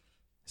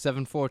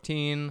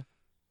7:14,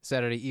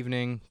 Saturday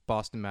evening,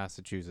 Boston,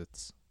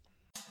 Massachusetts.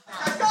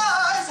 Guys,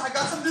 I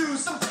got some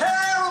news, some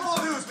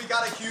terrible news. We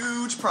got a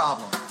huge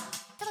problem. I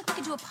feel like we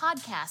could do a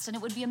podcast, and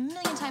it would be a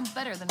million times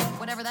better than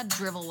whatever that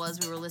drivel was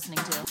we were listening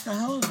to. What the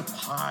hell is a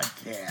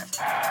podcast?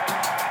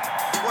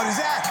 What is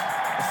that?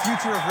 The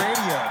future of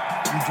radio.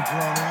 You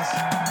jabronis.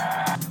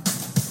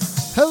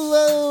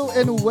 Hello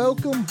and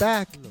welcome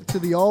back to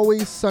the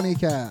Always Sunny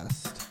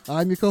Cast.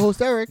 I'm your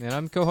co-host Eric. And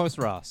I'm co-host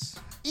Ross.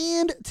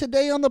 And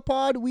today on the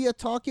pod, we are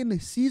talking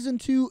Season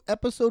 2,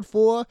 Episode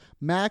 4,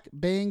 Mac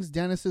Bangs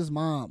Dennis's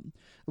Mom.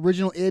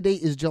 Original air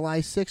date is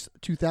July 6,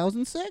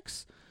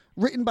 2006.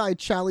 Written by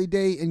Charlie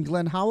Day and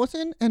Glenn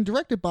Howerton and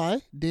directed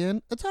by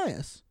Dan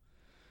Attias.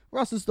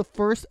 Ross, is the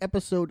first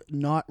episode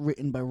not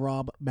written by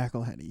Rob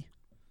McElhenney.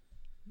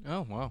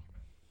 Oh, wow.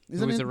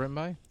 Isn't Who is it written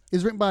by?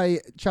 It's written by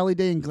Charlie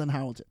Day and Glenn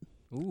Howerton.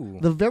 Ooh.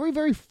 The very,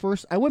 very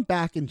first, I went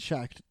back and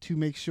checked to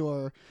make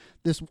sure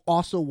this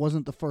also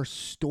wasn't the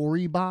first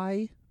story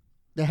by.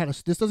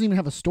 This doesn't even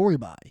have a story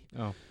by.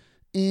 Oh.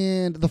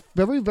 And the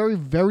very, very,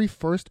 very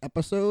first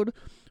episode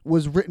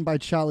was written by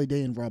Charlie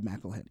Day and Rob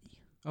McElhenney.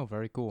 Oh,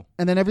 very cool.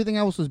 And then everything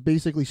else was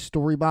basically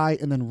story by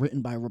and then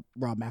written by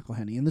Rob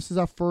McElhenney. And this is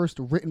our first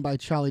written by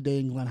Charlie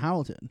Day and Glenn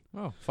Howerton.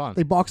 Oh, fun.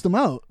 They boxed them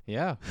out.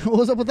 Yeah. What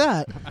was up with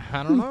that?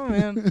 I don't know,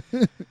 man.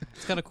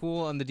 It's kind of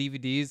cool on the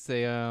DVDs.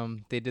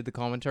 They did the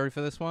commentary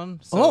for this one.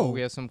 So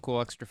we have some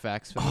cool extra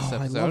facts for this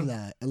episode.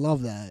 I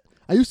love that.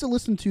 I used to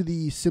listen to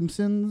the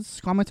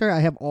Simpsons commentary. I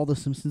have all the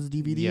Simpsons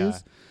DVDs. Yeah.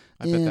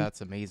 I bet that's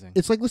amazing.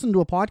 It's like listening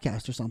to a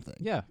podcast or something.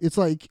 Yeah. It's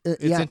like...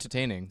 it's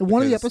entertaining.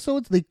 One of the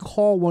episodes, they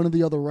call one of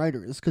the other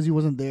writers because he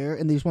wasn't there,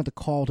 and they just want the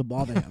call to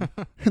bother him.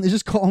 And they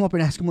just call him up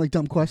and ask him, like,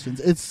 dumb questions.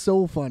 It's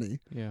so funny.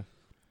 Yeah.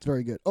 It's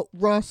very good. Oh,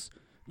 Ross,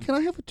 can I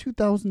have a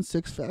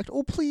 2006 fact?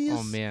 Oh, please.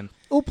 Oh, man.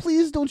 Oh,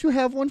 please, don't you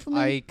have one for me?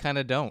 I kind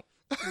of don't.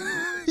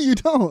 You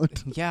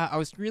don't? Yeah, I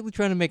was really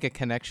trying to make a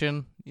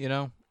connection,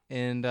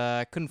 and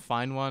I couldn't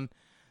find one.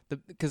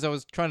 Because I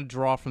was trying to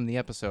draw from the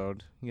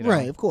episode,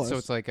 Right, of course. So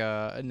it's like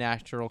a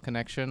natural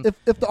connection.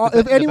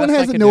 If anyone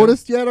hasn't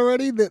noticed yet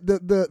already,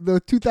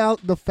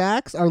 the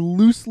facts are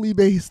loosely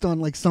based on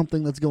like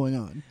something that's going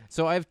on.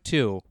 So I have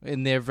two,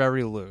 and they're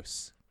very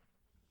loose.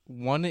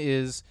 One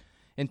is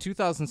in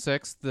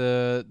 2006,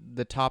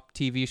 the top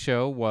TV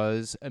show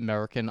was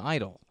American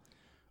Idol.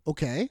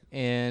 Okay.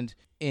 And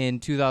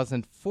in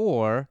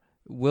 2004,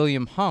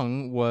 William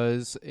Hung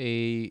was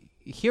a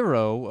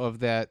hero of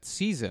that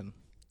season.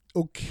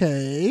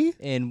 Okay.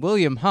 And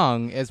William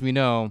Hung, as we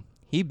know,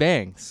 he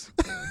bangs.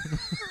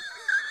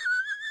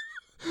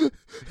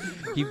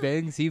 He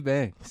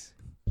bangs.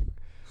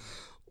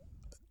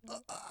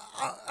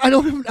 I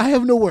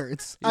have no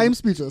words. I am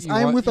speechless.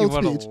 I am without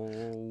speech.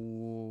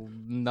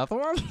 Another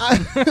one?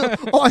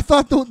 I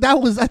thought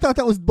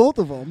that was both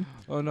of them.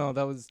 Oh no,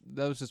 that was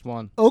just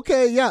one.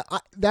 Okay, yeah,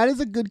 that is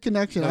a good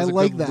connection. I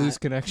like that. Loose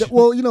connection.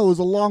 Well, it was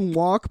a long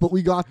walk, but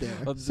we got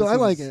there, so I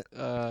like it.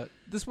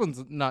 This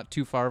one's not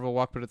too far of a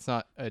walk, but it's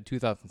not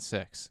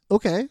 2006.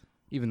 Okay,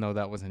 even though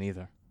that wasn't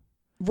either.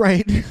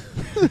 Right.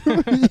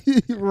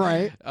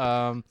 Right.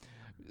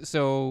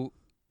 So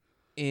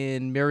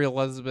in Mary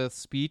Elizabeth's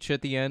speech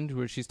at the end,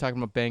 where she's talking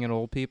about banging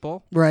old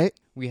people, right?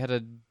 We had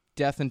a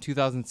death in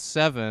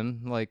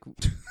 2007, like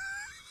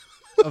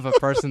of a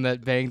person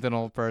that banged an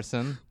old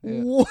person.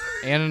 Yeah.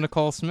 Anna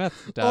Nicole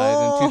Smith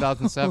died in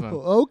 2007.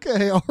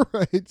 Okay, all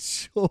right,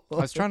 sure. I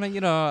was trying to,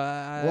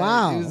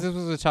 wow. This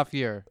was a tough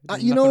year.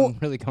 Nothing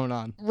really going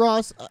on.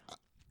 Ross,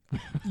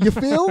 you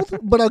failed,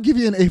 but I'll give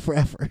you an A for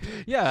effort.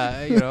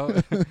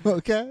 Yeah,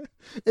 Okay,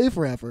 A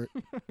for effort.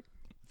 All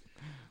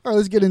right,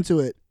 let's get into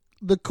it.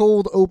 The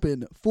cold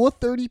open,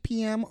 4:30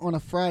 p.m. on a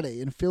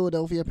Friday in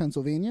Philadelphia,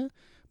 Pennsylvania.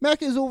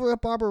 Mac is over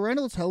at Barbara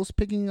Reynolds' house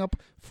picking up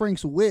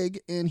Frank's wig,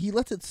 and he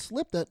lets it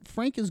slip that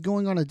Frank is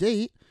going on a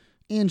date,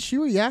 and she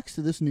reacts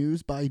to this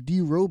news by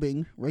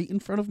derobing right in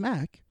front of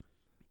Mac.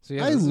 So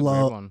yeah, this is a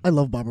weird one. I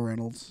love Barbara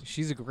Reynolds.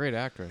 She's a great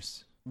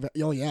actress.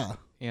 Oh yeah.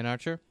 Ann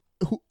Archer?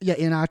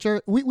 Ann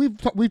Archer. We've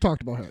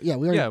talked about her. Yeah,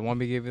 we already. Yeah, want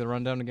me to give you the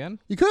rundown again?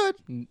 You could.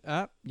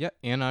 Yeah,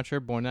 Ann Archer,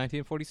 born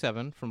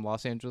 1947, from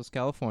Los Angeles,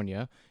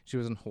 California. She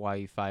was in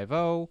Hawaii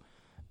Five-0.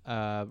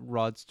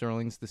 Rod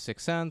Sterling's The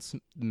Sixth Sense,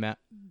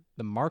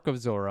 The Mark of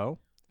Zorro,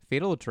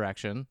 Fatal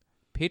Attraction,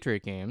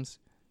 Patriot Games,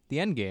 The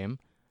Endgame,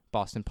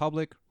 Boston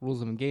Public,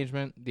 Rules of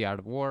Engagement, The Art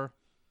of War.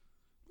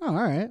 Oh,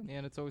 all right.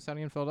 And It's Always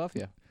Sunny in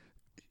Philadelphia.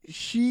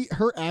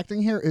 Her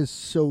acting here is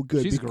so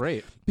good. She's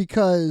great.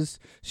 Because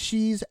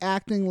she's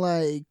acting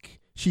like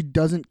she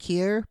doesn't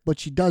care, but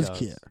she does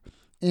care.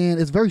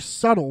 And it's very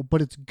subtle,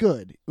 but it's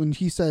good. When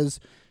he says,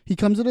 he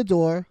comes to the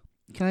door,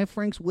 can I have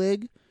Frank's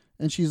wig?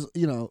 And she's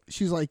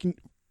like,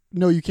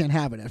 no, you can't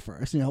have it at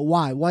first.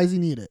 Why? Why does he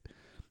need it?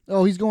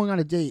 Oh, he's going on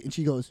a date. And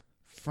she goes,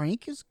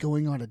 Frank has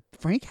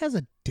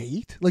a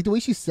date? Like the way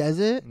she says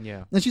it.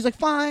 Yeah. And she's like,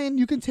 fine,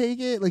 you can take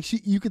it. Like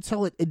you could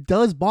tell it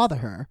does bother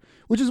her,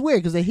 which is weird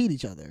because they hate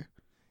each other.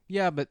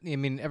 Yeah, but I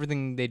mean,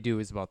 everything they do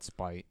is about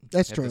spite.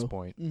 That's true. At this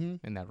point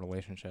in that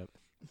relationship.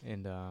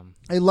 And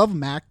I love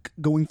Mac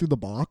going through the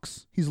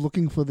box. He's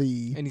looking for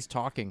the... and he's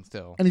talking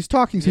still. And he's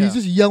talking, so Yeah. he's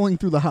just yelling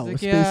through the house,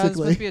 He's like, yeah, this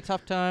basically. must be a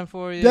tough time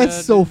for you.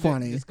 That's so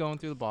funny. Just going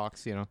through the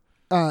box, Yeah,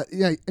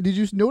 did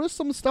you notice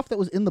some stuff that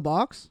was in the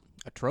box?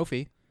 A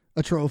trophy.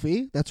 A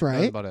trophy, that's That was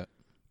right. about it.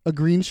 A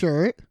green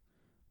shirt.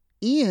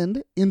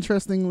 And,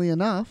 interestingly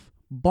enough,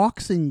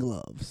 boxing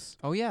gloves.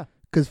 Oh, yeah.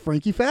 Because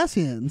Frankie Fast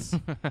Hands,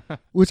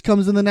 which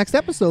comes in the next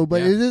episode.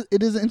 But Yeah.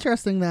 it is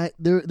interesting that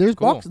there's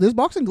Cool. there's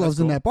boxing gloves That's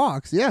in cool. that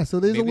box. Yeah, so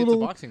there's Maybe a little...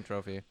 it's a boxing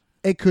trophy.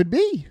 It could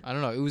be. I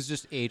don't know. It was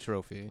just a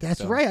trophy. That's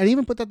so. right. I didn't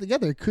even put that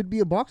together. It could be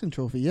a boxing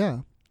trophy, yeah.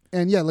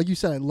 And yeah, like you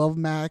said, I love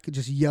Mac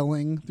just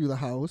yelling through the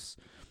house.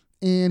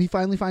 And he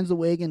finally finds the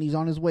wig and he's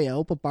on his way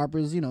out, but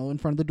Barbara's, in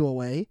front of the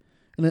doorway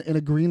in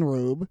a green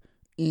robe.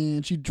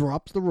 And she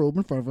drops the robe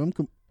in front of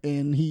him.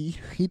 And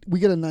we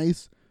get a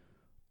nice,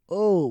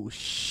 oh,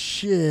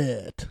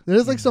 shit.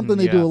 There's like something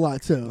they do Yeah. a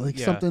lot too. Like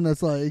Yeah. something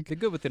that's like, They're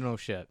good with the no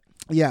shit.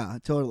 yeah,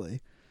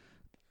 totally.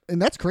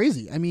 And that's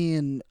crazy. I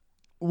mean,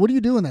 what do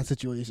you do in that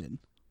situation?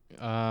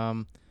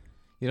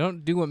 You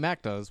don't do what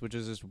Mac does, which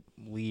is just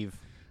leave.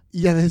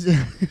 Yeah,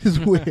 it is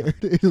weird.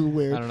 It is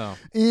weird. I don't know.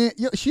 And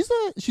yeah, she's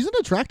an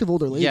attractive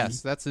older lady.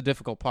 Yes, that's the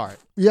difficult part.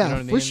 Yeah, You know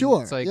what I for mean?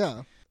 sure. It's like,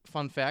 yeah.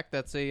 fun fact,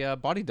 that's a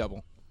body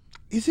double.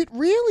 Is it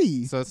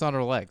really? So it's not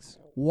her legs.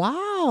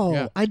 Wow.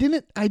 Yeah. I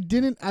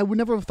would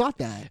never have thought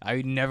that.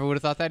 I never would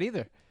have thought that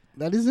either.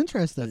 That is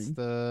interesting. That's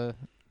the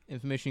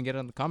information you get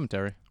on the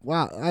commentary.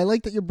 Wow. I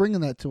like that you're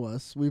bringing that to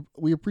us.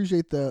 We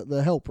appreciate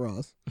the help,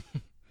 Ross.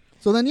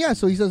 So then,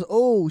 so he says,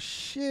 oh,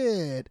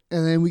 shit.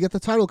 And then we get the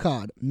title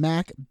card.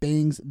 Mac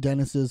bangs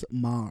Dennis's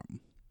mom.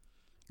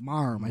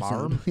 Marm, I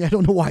Marm? said. Yeah, I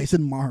don't know why I said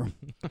marm.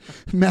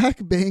 Mac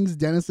bangs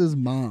Dennis's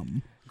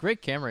mom.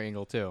 Great camera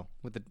angle, too,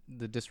 with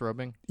the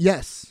disrobing.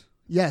 Yes.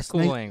 Cool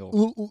nice,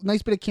 angle.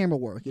 Nice bit of camera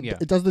work. Yeah.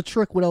 It does the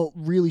trick without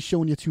really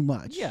showing you too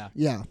much. Yeah.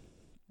 Yeah.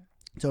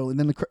 So, and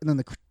then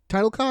the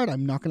title card,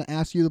 I'm not going to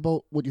ask you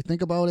about what you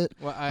think about it.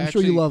 Well, I'm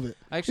sure you love it.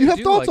 I actually You have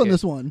do thoughts like on it.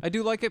 this one. I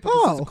do like it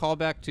because it's a Oh.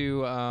 callback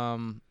to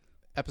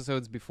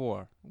episodes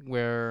before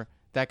where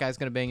that guy's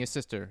going to bang your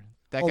sister.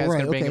 That Oh, guy's right,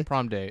 going to bang okay. your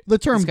prom date. The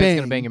term this guy's bang.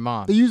 going to bang your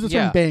mom. They use the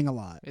term Yeah, bang a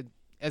lot.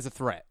 as a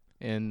threat.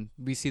 And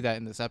we see that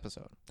in this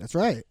episode. That's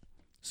right.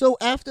 So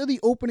after the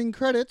opening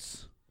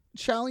credits,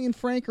 Charlie and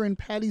Frank are in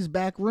Patty's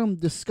back room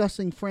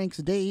discussing Frank's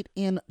date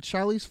and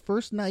Charlie's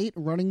first night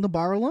running the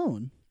bar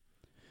alone.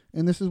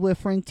 And this is where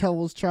Frank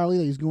tells Charlie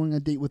that he's going on a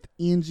date with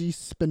Angie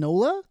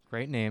Spinola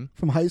Great name.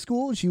 from high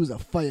school. She was a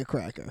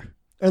firecracker.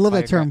 I love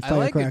that term, I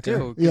like firecracker. it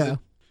too. 'Cause Yeah.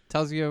 It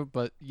tells you,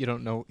 but you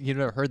don't know. You've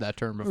never heard that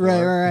term before.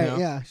 Right. you know?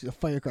 Yeah, she's a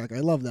firecracker. I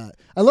love that.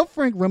 I love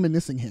Frank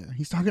reminiscing here.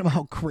 He's talking about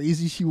how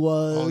crazy she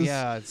was. Oh,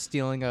 yeah.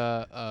 Stealing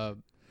a.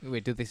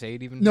 Wait, did they say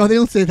it even? No, they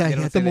don't say that They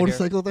don't yet. say The that here?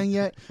 motorcycle thing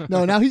yet.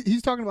 No, now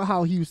he's talking about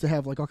how he used to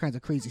have like all kinds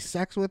of crazy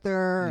sex with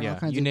her. And all Yeah,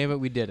 kinds you of, name it,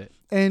 we did it.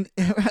 and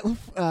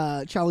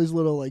Charlie's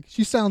little like,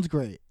 she sounds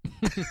great.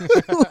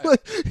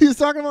 Like, he's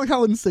talking about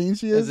how insane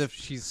she is. As if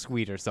she's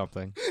sweet or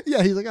something.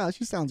 Yeah, he's like, oh,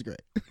 she sounds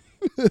great.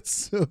 It's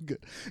so good.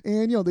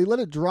 And, they let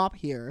it drop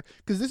here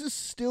because this is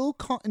still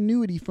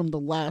continuity from the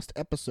last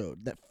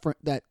episode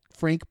that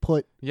Frank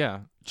put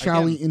Yeah.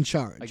 Charlie Again, in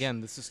charge. Again,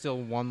 this is still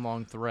one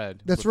long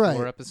thread. That's with right.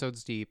 4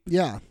 episodes deep,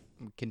 Yeah.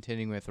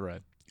 continuing a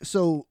thread.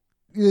 So,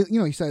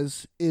 he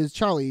says, is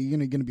Charlie,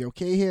 going to be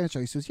okay here? And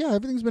Charlie says, yeah,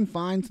 everything's been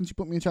fine since you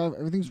put me in charge.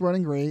 Everything's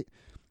running great.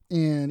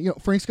 And,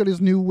 Frank's got his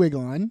new wig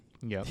on.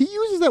 Yeah. He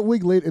uses that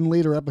wig in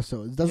later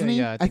episodes, doesn't he?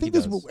 Yeah, I think he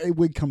this does.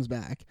 wig comes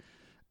back.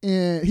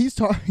 And he's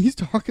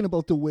talking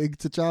about the wig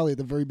to Charlie at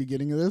the very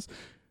beginning of this.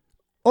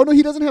 Oh, no,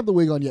 he doesn't have the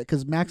wig on yet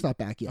because Mac's not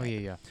back yet. Oh,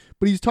 yeah.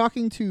 But he's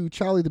talking to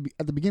Charlie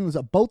at the beginning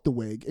about the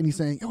wig, and he's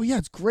saying, "Oh yeah,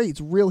 it's great.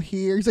 It's real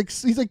hair."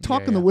 He's like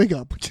talking the yeah. wig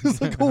up, which is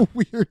like a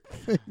weird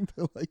thing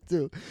to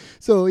do.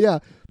 So yeah,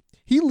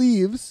 he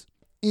leaves,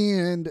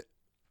 and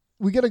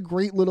we get a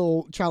great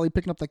little Charlie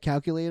picking up the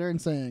calculator and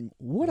saying,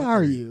 "What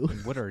are you?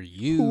 What are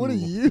you? What are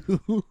you?"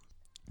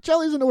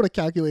 Charlie doesn't know what a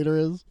calculator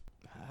is.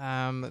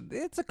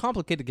 It's a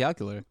complicated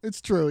calculator. It's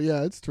true.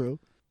 Yeah, it's true.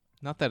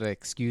 Not that it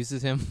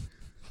excuses him,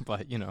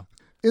 but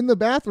In the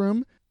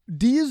bathroom,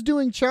 Dee is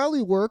doing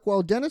Charlie work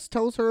while Dennis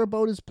tells her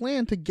about his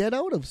plan to get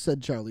out of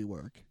said Charlie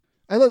work.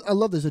 I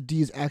love this that Dee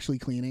is actually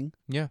cleaning.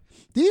 Yeah.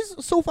 Dee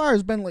so far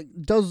has been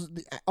does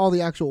all the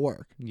actual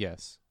work.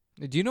 Yes.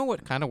 Do you know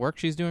what kind of work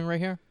she's doing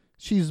right here?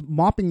 She's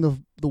mopping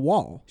the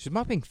wall. She's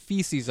mopping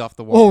feces off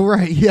the wall. Oh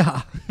right,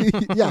 yeah,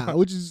 yeah.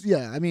 Which is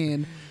I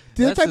mean,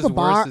 That's type as of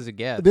bar. worse as it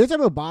gets. This type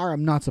of bar,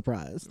 I'm not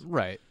surprised.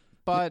 Right.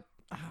 But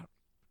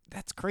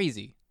that's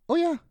crazy. Oh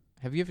yeah,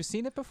 Have you ever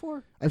seen it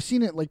before? I've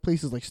seen it like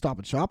places like Stop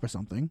and Shop or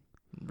something.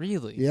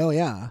 Really? Yeah, oh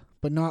yeah,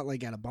 but not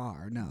like at a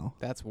bar. No.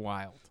 That's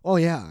wild. Oh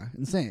yeah,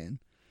 insane.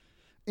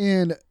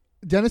 And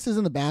Dennis is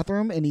in the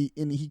bathroom, and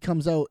he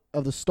comes out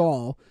of the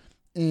stall,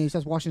 and he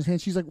starts washing his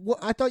hands. She's like, "What?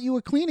 I thought you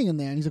were cleaning in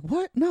there." And he's like,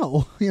 "What?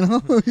 No."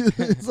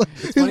 It's like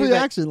his funny that-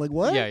 reaction, like,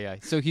 "What?" Yeah.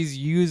 So he's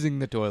using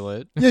the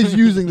toilet. Yeah, he's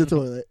using the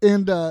toilet.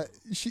 And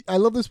I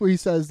love this where he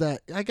says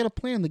that I got a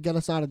plan to get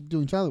us out of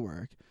doing Charlie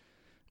work.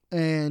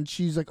 And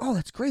she's like, "Oh,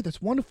 that's great.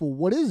 That's wonderful.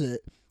 What is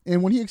it?"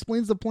 And when he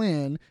explains the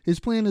plan, his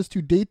plan is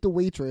to date the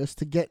waitress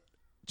to get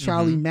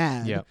Charlie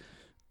mad. Yep.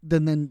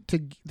 Then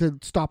to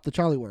stop the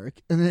Charlie work.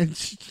 And then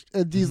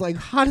he's like,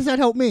 how does that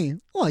help me?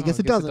 Well, I guess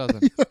it doesn't.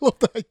 I love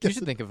that. I You guess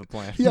should think of a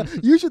plan. yeah,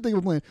 you should think of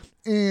a plan.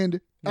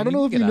 And I don't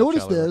know if you get out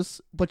noticed Charlie work.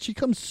 this, but she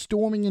comes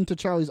storming into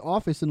Charlie's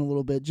office in a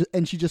little bit,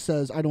 and she just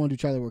says, I don't want to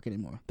do Charlie work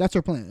anymore. That's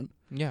her plan.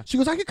 Yeah. She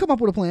goes, I could come up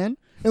with a plan.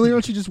 And later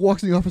on, she just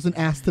walks in the office and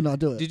asks to not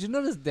do it. Did you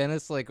notice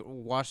Dennis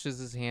washes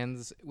his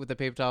hands with a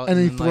paper towel And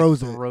then he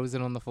throws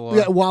it on the floor?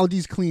 Yeah, while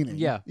he's cleaning.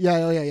 Yeah. Yeah.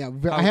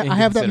 How I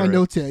have that in my inconsiderate.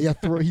 notes here. Yeah,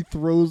 he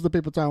throws the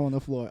paper towel on the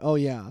floor. Oh,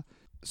 yeah.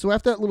 So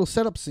after that little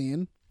setup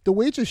scene, the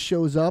waitress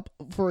shows up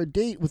for a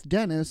date with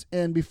Dennis,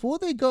 and before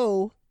they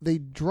go, they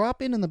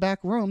drop in the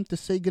back room to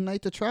say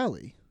goodnight to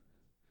Charlie.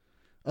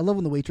 I love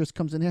when the waitress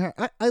comes in here.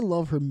 I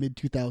love her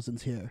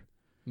mid-2000s hair.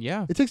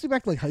 Yeah. It takes me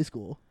back to high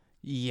school.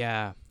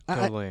 Yeah.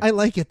 Totally. I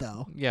like it,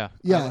 though. Yeah.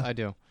 Yeah. I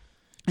do.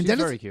 And She's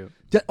Dennis- very cute.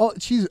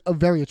 She's a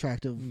very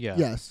attractive. Yeah.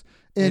 Yes.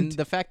 And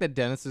the fact that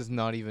Dennis is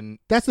not even...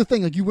 That's the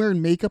thing. Like, you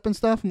wearing makeup and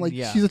stuff. I'm like,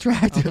 Yeah. she's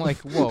attractive. I'm like,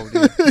 whoa,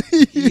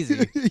 dude.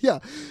 Easy. Yeah.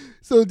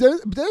 So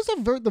Dennis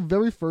the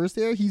very first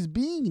there, he's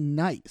being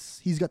nice.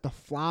 He's got the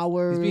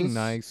flowers. He's being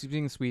nice. He's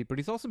being sweet, but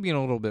he's also being a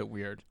little bit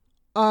weird.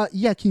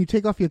 Yeah. Can you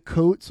take off your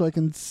coat so I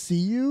can see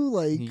you?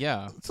 Like,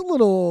 Yeah. it's a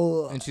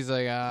little. And she's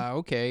like,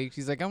 okay.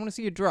 She's like, I want to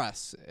see your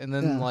dress. And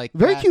then, yeah.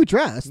 Very cute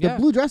dress. The Yeah.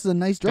 blue dress is a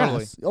nice dress.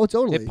 Totally. Oh,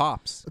 totally. It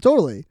pops.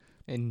 Totally.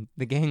 And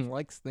the gang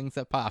likes things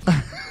that pop.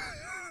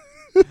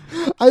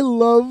 I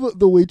love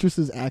the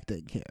waitress's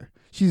acting here.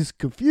 She's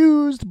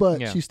confused, but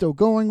Yeah. she's still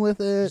going with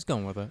it. Just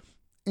going with it.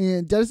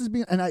 And Dennis is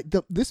being, and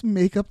this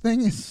makeup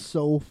thing is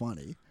so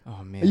funny.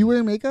 Oh, man. Are you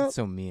wearing makeup? That's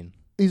so mean.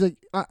 He's like,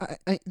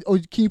 oh,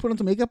 can you put on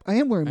some makeup? I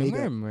am wearing I'm makeup.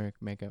 wearing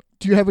makeup.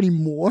 Do you have any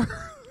more?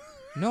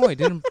 No, I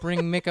didn't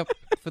bring makeup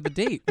for the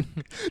date.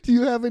 Do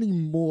you have any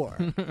more?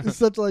 It's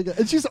such like,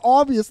 and she's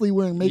obviously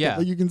wearing makeup, Yeah.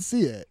 like you can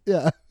see it.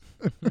 Yeah.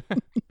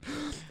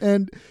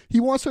 And he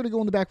wants her to go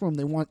in the back room.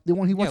 He wants.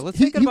 Let's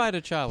say goodbye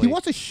to Charlie. He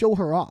wants to show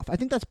her off. I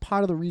think that's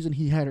part of the reason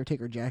he had her take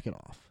her jacket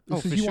off. Oh,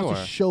 Because for he wants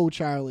sure. to show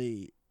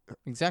Charlie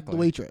Exactly. the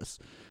waitress.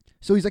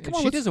 So he's like, come And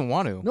on. she let's- doesn't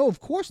want to. No, of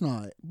course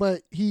not.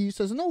 But he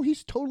says, no,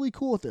 he's totally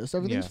cool with this.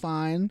 Everything's Yeah.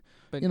 fine.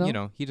 But, you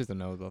know? he doesn't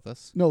know about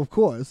this. No, of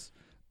course.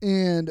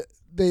 And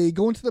they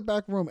go into the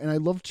back room, and I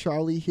love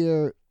Charlie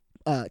here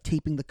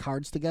taping the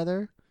cards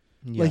together.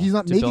 Yeah. Like, he's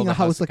not To making build a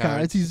house of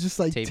cards. He's just,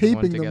 like, taping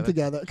one taping them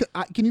together.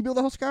 Can you build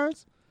a house of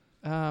cards?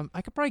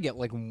 I could probably get,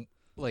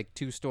 like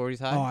 2 stories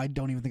high. Oh, I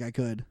don't even think I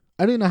could.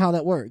 I didn't know how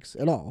that works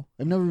at all.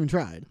 I've never even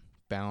tried.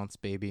 Balance,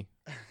 baby.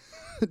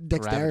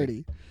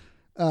 Dexterity.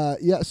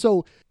 Yeah,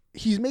 so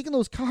he's making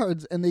those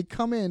cards, and they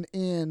come in,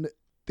 and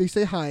they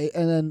say hi,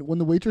 and then when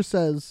the waitress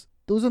says,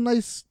 those are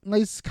nice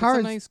cards.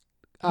 It's a nice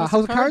House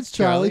of cards,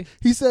 Charlie.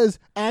 He says,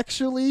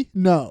 actually,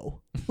 no.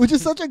 Which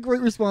is such a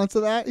great response to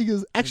that. He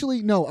goes,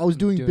 actually, no, I was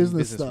doing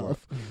business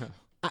stuff.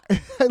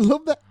 work. I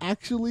love that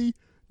actually,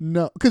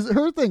 no. Because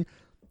her thing,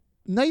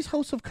 nice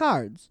house of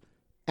cards.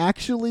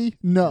 Actually,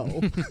 no.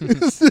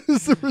 This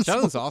is the response.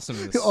 Charlie's awesome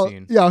in this Oh,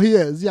 scene. yeah, he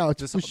is. Yeah,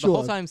 Just for the sure.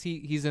 whole time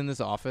he's in this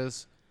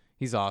office,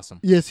 he's awesome.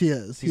 Yes, he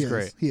is. He's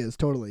great. He is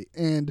totally.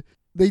 And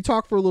they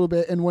talk for a little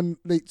bit, and when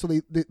they're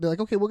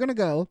like, okay, we're gonna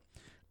go,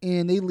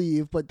 and they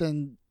leave, but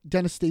then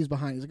Dennis stays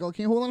behind. He's like,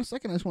 okay, hold on a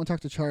second, I just want to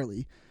talk to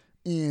Charlie,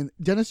 and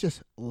Dennis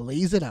just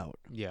lays it out,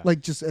 Yeah. like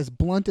just as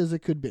blunt as it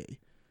could be.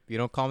 If you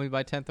don't call me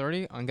by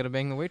 10:30, I'm gonna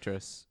bang the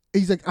waitress.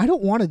 He's like, I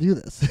don't want to do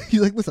this. He's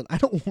like, listen, I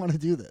don't want to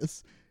do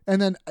this.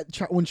 And then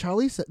when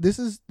Charlie said, this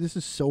is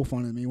so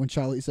funny to me when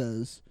Charlie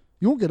says,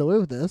 you won't get away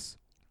with this,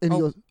 and he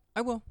Oh. goes,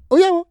 I will. oh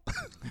yeah, well,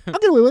 I'll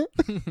get away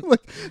with it.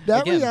 Like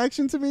that Again.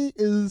 reaction to me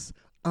is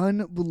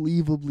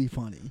unbelievably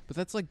funny. But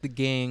that's like the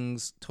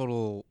gang's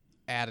total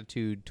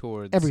attitude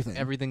towards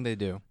Everything they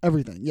do.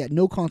 Everything. Yeah,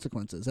 no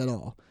consequences at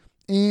all.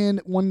 And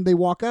when they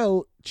walk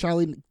out,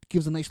 Charlie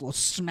gives a nice little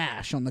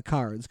smash on the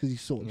cards because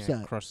he's so Yeah,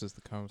 upset. crushes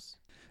the coast.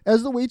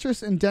 As the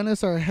waitress and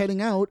Dennis are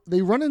heading out,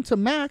 they run into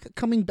Mac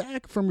coming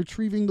back from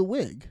retrieving the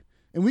wig.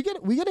 And we get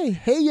a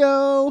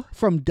hey-yo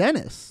from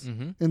Dennis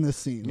in this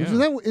scene. Which Yeah. is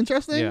that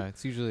interesting? Yeah,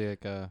 it's usually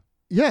like a.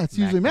 Yeah, it's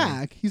Mac usually thing.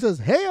 Mac. He says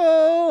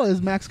hey-yo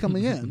as Mac's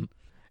coming in.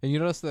 And you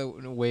notice the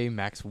way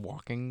Mac's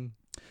walking?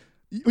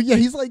 Yeah,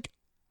 he's like,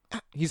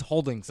 He's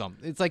holding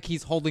something. It's like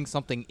he's holding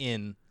something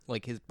in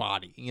like his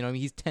body. You know, what I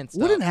mean, he's tensed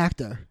what up. an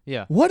actor.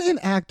 Yeah, What an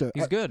actor.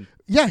 he's good.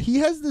 Yeah, he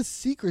has this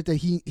secret that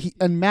he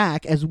and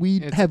Mac, as we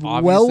It's have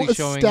obviously well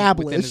showing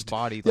established, within his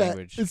body yeah,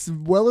 language. it's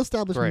well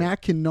established. Right.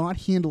 Mac cannot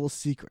handle a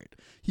secret.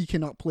 He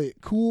cannot play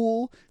it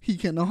cool. He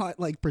cannot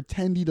like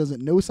pretend he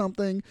doesn't know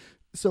something.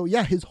 So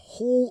yeah, his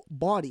whole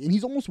body, and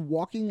he's almost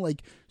walking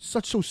like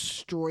so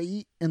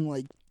straight and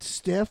like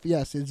stiff.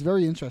 Yes, it's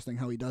very interesting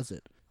how he does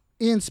it.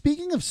 And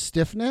speaking of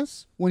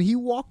stiffness, when he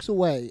walks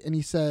away and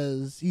he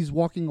says he's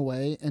walking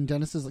away, and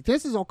Dennis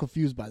is all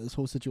confused by this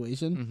whole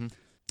situation. Mm-hmm.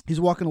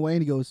 He's walking away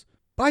and he goes,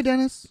 "Bye,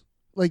 Dennis."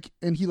 Like,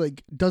 and he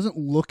like doesn't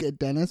look at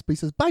Dennis, but he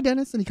says, "Bye,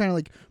 Dennis," and he kind of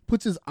like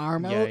puts his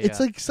arm out. Yeah, It's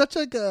yeah. like such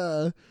like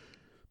a,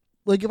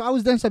 like if I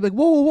was Dennis, I'd be like,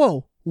 "Whoa, whoa,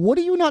 whoa, what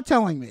are you not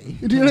telling me?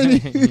 Do you know what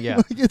I mean? Yeah.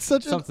 Like, it's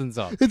such Something's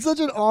up. It's such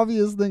an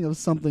obvious thing of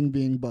something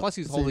being Plus,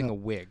 he's holding a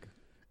wig.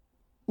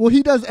 Well,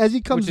 he does as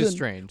he comes in. Which is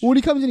strange. When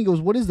he comes in, he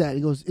goes, "What is that?"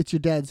 He goes, "It's your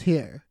dad's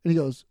hair." And he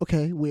goes,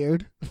 "Okay,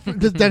 weird."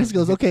 Dennis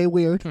goes, "Okay,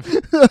 weird."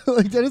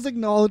 Like Dennis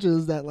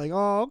acknowledges that, like,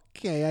 "Oh,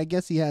 okay, I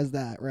guess he has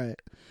that, right?"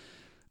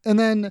 And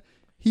then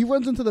he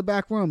runs into the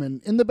back room,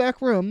 and in the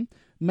back room,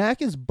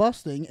 Mac is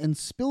busting and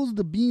spills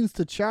the beans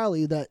to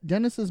Charlie that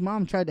Dennis's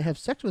mom tried to have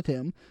sex with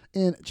him,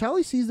 and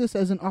Charlie sees this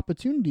as an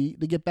opportunity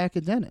to get back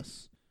at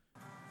Dennis.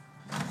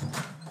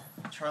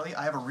 Charlie,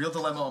 I have a real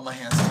dilemma on my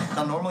hands.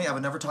 Now, normally I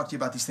would never talk to you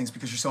about these things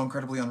because you're so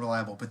incredibly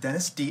unreliable, but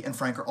Dennis, Dee, and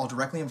Frank are all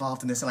directly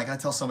involved in this, and I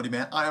gotta tell somebody,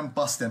 man, I am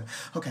busting.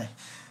 Okay,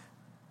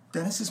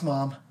 Dennis's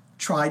mom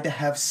tried to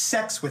have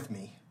sex with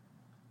me.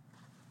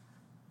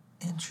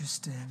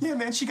 Interesting. Yeah,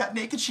 man, she got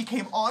naked, she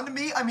came on to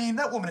me. I mean,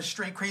 that woman is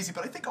straight crazy,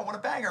 but I think I want to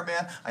bang her,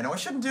 man. I know I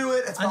shouldn't do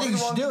it. I think you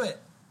should do it.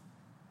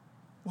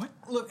 What?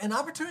 Look, an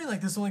opportunity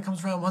like this only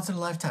comes around once in a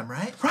lifetime,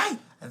 right? Right.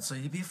 And so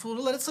you'd be a fool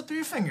to let it slip through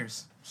your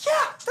fingers. Yeah,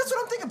 that's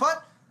what I'm thinking, bud.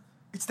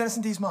 It's Dennis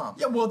and Dee's mom.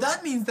 Yeah, well,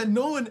 that means that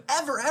no one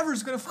ever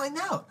is going to find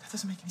out. That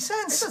doesn't make any It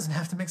sense. doesn't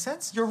have to make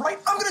sense. You're right.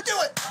 I'm gonna do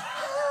it.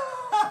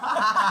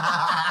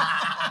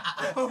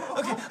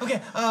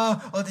 Okay.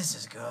 Oh, this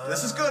is good.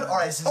 This is good. All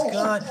right. This is Oh, good.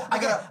 I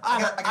gotta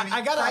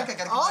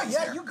Oh, get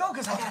yeah, here. you go,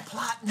 because I got a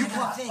plot. And You I gotta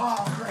plot. think.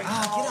 Oh, great. Get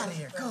out of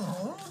here. Go.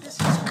 Oh, this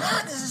is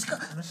good. This is good.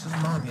 This is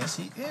mom. Yes,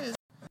 he is.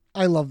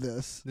 I love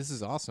this. This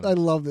is awesome. I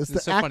love this. This The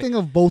is so funny. acting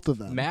of both of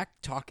them. Mac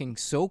talking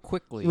so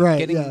quickly, Right,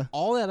 getting yeah.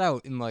 all that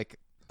out in like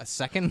a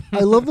second. I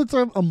love the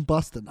term "I'm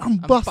busting." I'm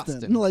busting.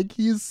 busting. Like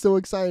he is so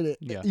excited.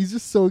 Yeah. He's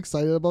just so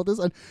excited about this,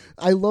 and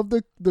I love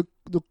the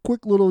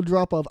quick little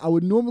drop of. I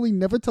would normally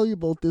never tell you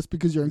about this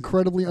because you're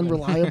incredibly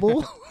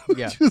unreliable.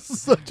 Yeah. which is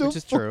such Which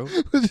is true.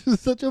 Which is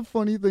such a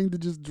funny thing to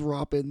just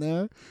drop in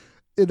there.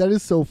 And that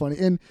is so funny,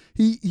 and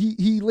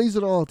he lays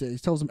it all out there. He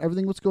tells him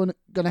everything what's going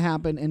to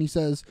happen, and he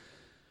says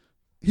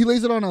he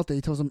lays it on out there.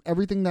 He tells him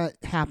everything that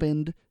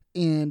happened,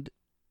 and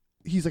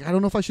he's like, I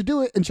don't know if I should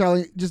do it. And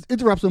Charlie just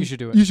interrupts him. You should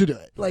do it. You should do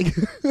it. Like,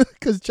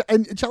 because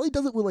and Charlie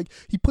does it with like,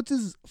 he puts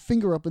his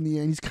finger up in the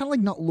air and he's kind of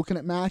like not looking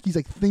at Mac. He's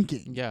like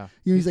thinking. Yeah.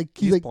 You know, he's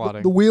like,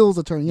 plotting. the wheels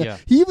are turning. Yeah. Yeah.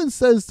 He even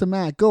says to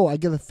Mac, go, I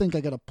gotta think,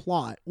 I gotta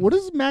plot. What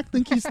does Mac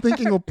think he's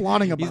thinking or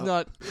plotting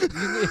about?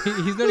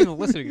 He's not even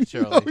listening to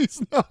Charlie. No,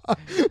 he's not.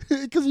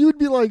 Because you would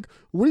be like,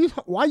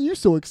 why are you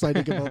so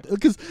excited about this?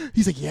 Because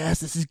he's like, yes,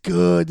 this is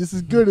good. This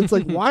is good. It's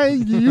like, why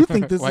do you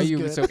think this Why are is you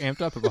good? so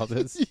amped up about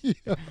this?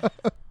 Yeah.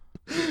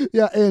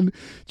 Yeah, and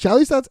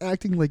Charlie starts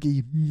acting like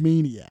a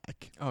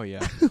maniac. Oh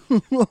yeah.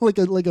 like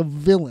a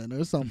villain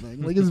or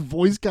something. Like his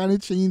voice kind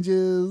of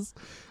changes.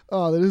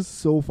 Oh, that is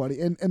so funny.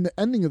 And the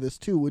ending of this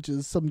too, which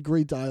is some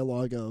great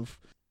dialogue of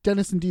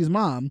Dennis and Dee's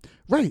mom.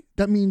 Right,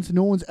 that means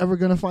no one's ever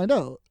gonna find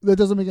out. That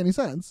doesn't make any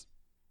sense.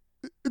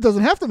 It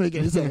doesn't have to make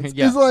any sense.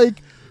 Yeah. It's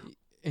like,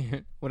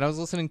 When I was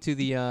listening to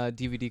the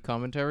DVD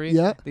commentary,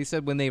 Yeah. they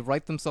said when they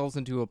write themselves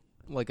into a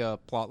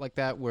plot like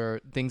that where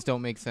things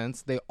don't make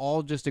sense, they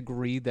all just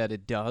agree that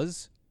it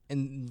does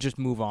and just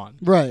move on.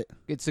 right.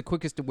 It's the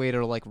quickest way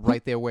to like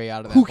write their way out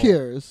of that. Who hole.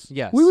 cares?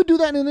 Yes. We would do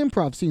that in an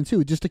improv scene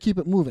too, just to keep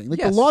it moving. Like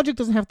Yes. the logic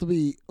doesn't have to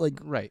be like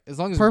Right. As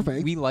long as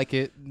Perfect. we like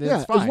it, then yeah,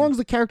 it's fine. as long as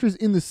the characters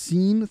in the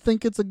scene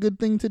think it's a good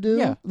thing to do,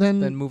 Yeah,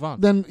 then move on.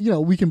 Then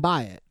we can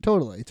buy it.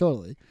 Totally.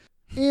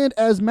 And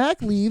as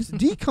Mac leaves,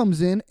 Dee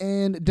comes in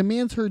and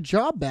demands her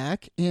job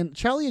back, and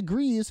Charlie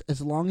agrees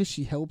as long as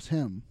she helps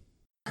him.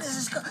 This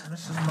is good.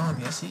 This is mom.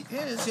 Yes, he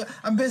is. Yeah,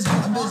 I'm busy.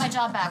 I want my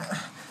job back.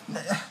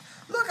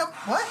 Look,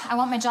 what? I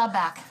want my job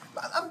back.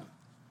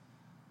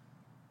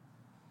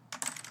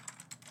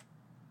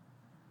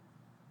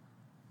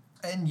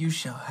 And you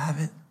shall have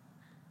it.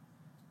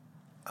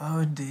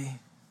 Oh, Dee.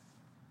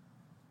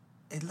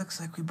 It looks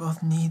like we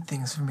both need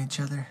things from each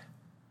other.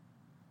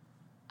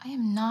 I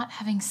am not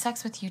having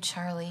sex with you,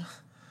 Charlie.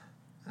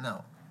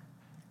 No.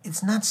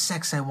 It's not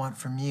sex I want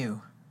from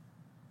you.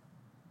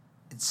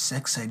 It's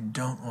sex I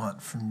don't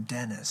want from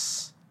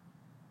Dennis.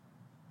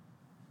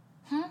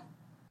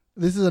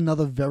 This is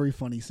another very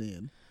funny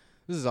scene.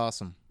 This is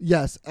awesome.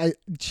 Yes,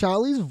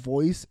 Charlie's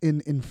voice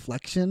and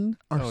inflection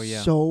are Oh,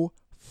 yeah. so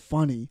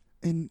funny.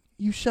 And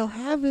you shall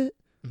have it.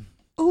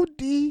 Oh,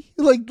 Dee.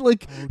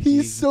 Like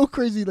he's Dee. so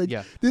crazy. Like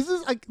Yeah. this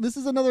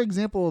is another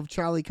example of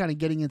Charlie kind of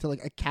getting into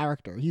like a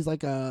character. He's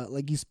like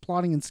he's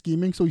plotting and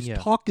scheming, so he's Yeah.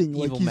 talking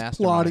like Evil he's mastermind,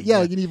 plotting. Yeah,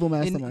 yeah. like an evil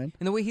mastermind.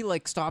 And the way he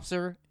like stops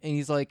her and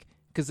he's like,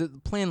 because the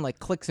plan like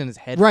clicks in his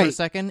head Right. for a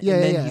second, Yeah,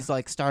 and yeah, then yeah. he's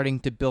like starting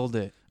to build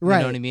it. Right.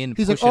 You know what I mean?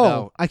 He's Push like, it oh,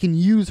 out. I can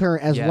use her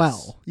as Yes.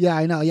 well. Yeah,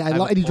 I know. Yeah, I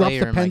have a and he drops player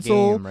the in my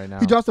pencil. game right now.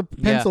 He drops the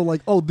Yeah. pencil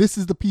like, oh, this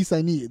is the piece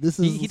I need. This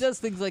is. He does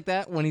things like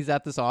that when he's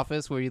at this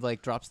office where he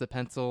like drops the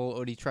pencil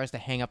or he tries to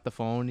hang up the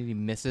phone and he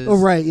misses. Oh,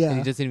 right, yeah. And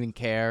he doesn't even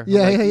care.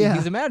 Yeah, Like, yeah.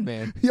 He's a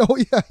madman. Oh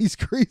yeah, he's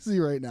crazy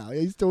right now.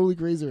 Yeah, he's totally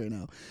crazy right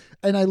now.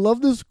 And I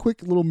love this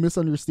quick little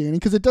misunderstanding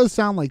because it does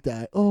sound like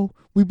that. Oh,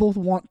 we both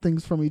want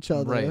things from each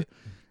other. Right.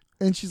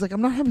 And she's like,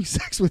 I'm not having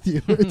sex with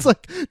you. It's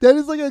like that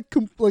is like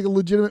a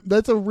legitimate.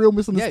 That's a real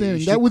misunderstanding.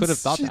 she that could have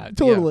thought that, yeah.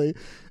 totally.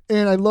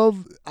 And I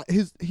love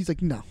he's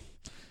like, no,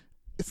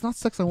 it's not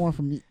sex I want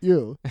from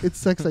you. It's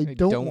sex I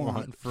don't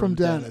want from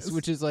Dennis.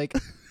 which is like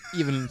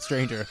even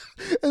stranger.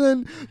 And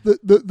then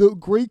the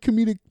great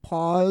comedic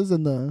pause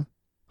and the,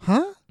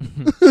 huh?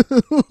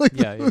 Like,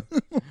 Yeah.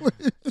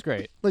 It's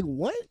great. Like,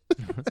 what?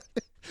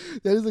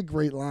 That is a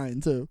great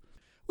line, too.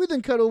 We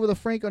then cut over to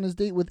Frank on his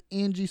date with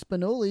Angie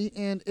Spinoli,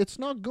 and it's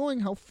not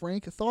going how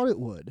Frank thought it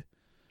would.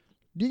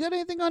 Do you got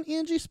anything on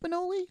Angie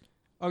Spinoli?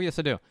 Oh, yes,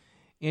 I do.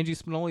 Angie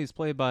Spinoli is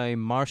played by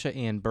Marsha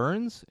Ann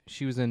Burns.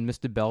 She was in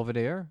Mr.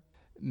 Belvedere,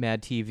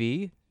 Mad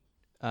TV,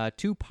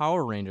 2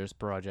 Power Rangers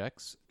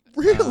projects.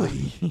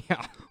 Really?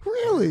 Yeah.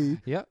 Really?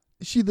 Yep.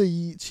 She's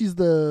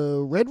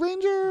the Red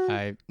Ranger?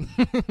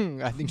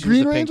 I think she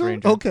Green was the Ranger?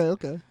 Pink Ranger.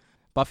 Okay.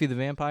 Buffy the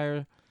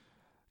Vampire,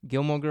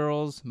 Gilmore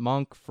Girls,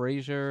 Monk,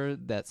 Frasier,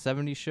 That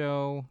 70s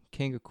Show,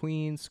 King of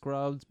Queens,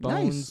 Scrubs,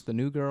 Bones, Nice. The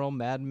New Girl,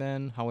 Mad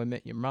Men, How I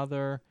Met Your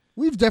Mother.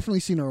 We've definitely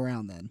seen her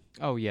around then.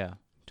 Oh, yeah,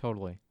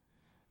 totally.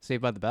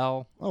 Saved by the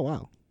Bell. Oh,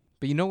 wow.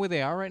 But you know where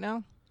they are right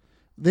now?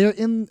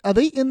 Are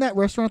they in that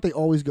restaurant they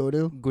always go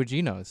to?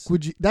 Guigino's.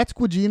 That's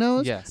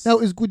Guigino's? Yes. Now,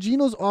 is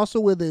Guigino's also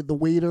where the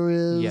waiter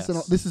is? Yes.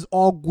 And this is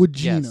all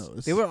Guigino's.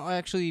 Yes. They were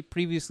actually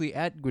previously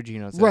at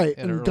Guigino's. Right,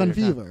 at an in Gun earlier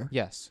time. Fever.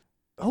 Yes.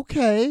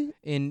 Okay.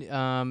 And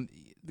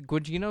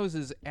Guigino's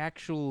is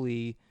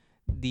actually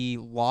the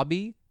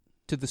lobby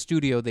to the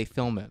studio they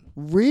film in.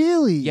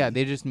 Really? Yeah,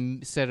 they just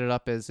set it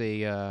up as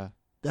a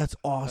That's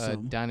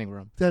awesome. dining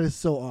room. That is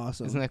so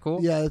awesome. Isn't that cool?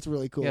 Yeah, that's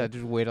really cool. Yeah,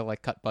 just a way to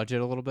like cut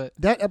budget a little bit.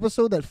 That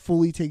episode that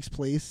fully takes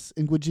place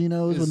in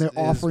Guigino's when Is they're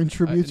offering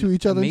tribute to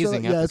each other.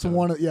 amazing Yeah, it's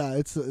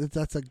episode.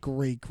 that's a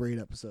great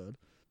episode.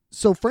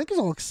 So Frank is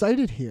all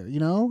excited here, you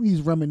know?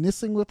 He's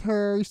reminiscing with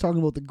her. He's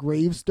talking about the Good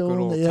gravestone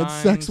old they had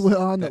times. sex with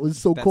on that was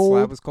so cold.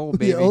 That slab was cold,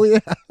 baby. Yeah, oh yeah.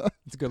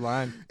 It's a good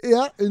line.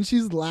 Yeah, and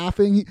she's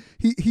laughing.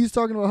 He's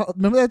talking about how,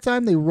 remember that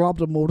time they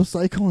robbed a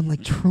motorcycle and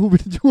like drove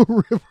it into a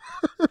river?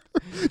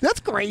 That's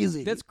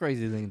crazy. That's a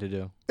crazy thing to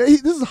do. Hey,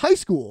 this is high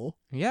school.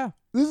 Yeah.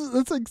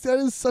 That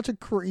is such a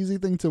crazy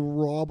thing to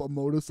rob a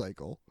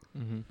motorcycle.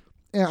 Mm-hmm.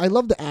 And I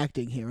love the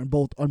acting here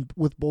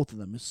with both of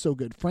them. It's so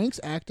good. Frank's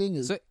acting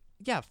is So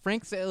yeah,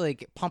 Frank's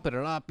like pumping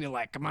it up. You're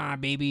like, come on,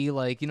 baby.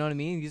 Like, you know what I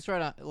mean? He's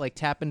trying to like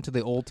tap into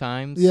the old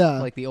times. Yeah.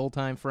 Like the old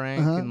time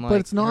Frank. And, like, but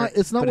it's not.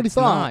 It's not but what he it's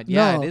thought. not.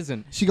 Yeah, No. it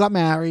isn't. She got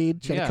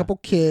married. She had a Yeah. couple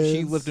kids.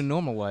 She lived a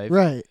normal life.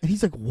 Right, and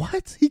he's like,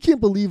 "What? He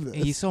can't believe this."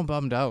 He's so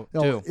bummed out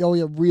oh, too. oh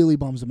yeah, really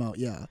bums him out.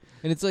 Yeah.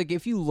 And it's like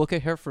if you look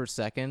at her for a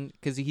second,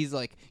 because he's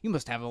like, you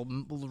must have a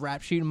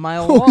rap sheet a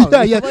mile Oh long.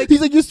 yeah, yeah. Like,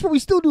 He's like, "You're probably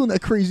still doing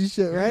that crazy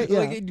shit, right?" Yeah.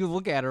 Like, and you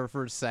look at her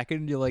for a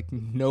second, you're like,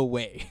 no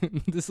way,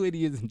 this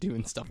lady isn't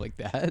doing stuff like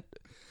that.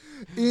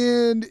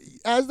 And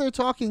as they're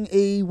talking,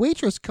 a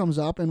waitress comes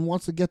up and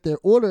wants to get their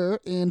order,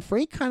 and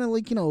Frank kind of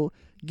like,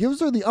 gives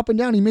her the up and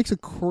down. He makes a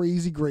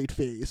crazy great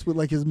face with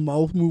like his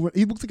mouth moving.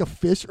 He looks like a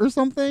fish or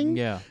something.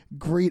 Yeah.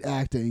 Great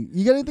acting.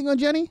 You got anything on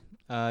Jenny?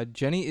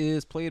 Jenny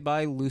is played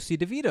by Lucy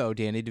DeVito,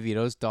 Danny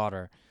DeVito's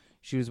daughter.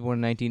 She was born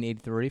in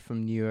 1983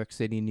 from New York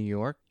City, New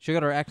York. She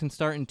got her acting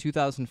start in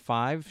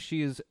 2005.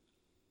 She is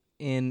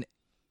in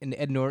an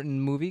Ed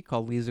Norton movie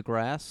called Lisa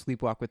Grass,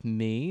 Sleepwalk with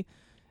Me,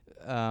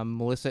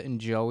 Melissa and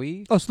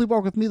Joey. Oh,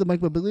 Sleepwalk with Me, the Mike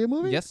Birbiglia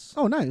movie? Yes.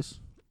 Oh, nice.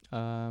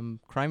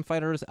 Crime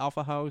Fighters,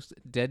 Alpha House,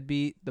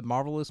 Deadbeat, The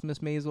Marvelous Miss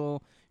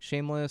Maisel,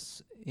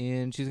 Shameless,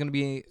 and she's going to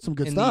be Some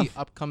good in stuff. the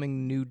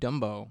upcoming new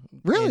Dumbo.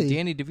 Really? And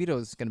Danny DeVito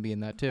is going to be in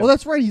that too. Oh,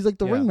 that's right. He's like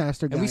the Yeah.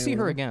 ringmaster guy. And we see or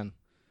her whatever. again,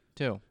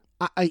 too,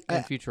 I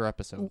in future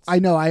episodes. I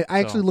know. I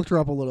actually So- looked her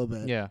up a little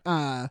bit. Yeah.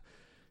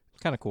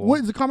 Kind of cool. What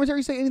does the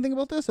commentary say anything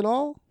about this at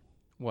all?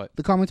 What?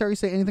 The commentary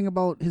say anything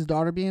about his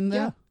daughter being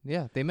there?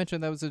 Yeah. They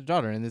mentioned that was his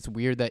daughter, and it's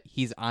weird that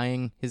he's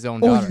eyeing his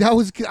own Oh, daughter. I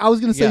was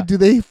gonna say, Yeah. do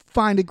they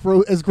find it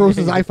as gross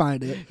as I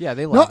find it? Yeah,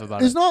 they No, laugh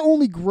about it's it. not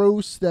only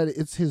gross that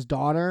it's his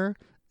daughter.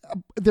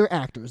 They're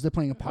actors. They're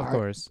playing a part.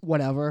 course.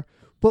 Whatever.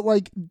 But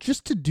like,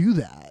 just to do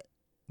that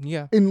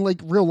Yeah. in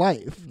like real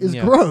life is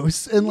Yeah.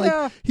 gross. And like,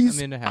 Yeah. he's.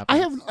 I mean, it I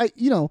happens.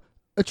 have.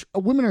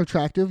 Women are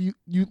attractive. You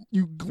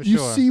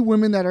sure. see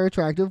women that are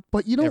attractive,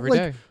 but you don't Every like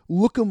day.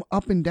 look them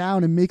up and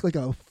down and make like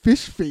a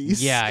fish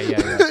face. Yeah.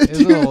 It's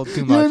a little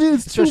too You know what I much. mean?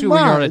 It's too Especially when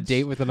you're on a much.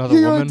 date with another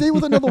You're on woman. a date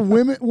with another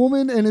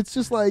woman, and it's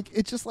just like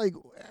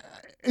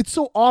it's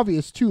so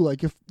obvious too.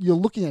 Like if you're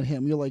looking at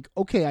him, you're like,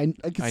 okay, I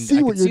can see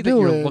I what can you're see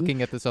doing. that you're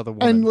looking at this other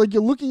woman. and like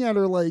you're looking at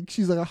her like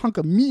she's like a hunk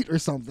of meat or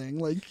something.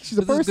 Like she's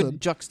a This is a person.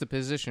 good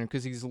juxtaposition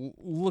because he's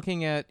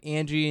looking at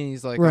Angie and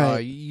he's like, Right. oh,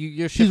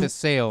 your ship has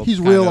sailed.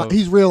 He's kind of.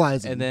 He's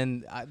realizing. And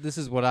then this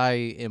is what I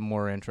am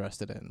more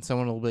interested in.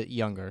 Someone a little bit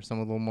younger,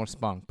 someone a little more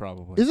spunk,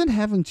 probably. Isn't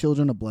having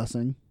children a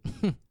blessing?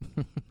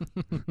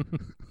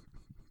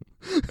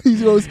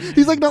 He's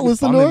like not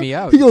listening to bumming her. me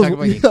out. He You goes, talking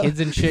about your yeah. kids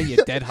and shit,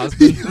 your dead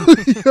husband.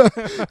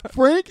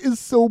 Frank is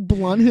so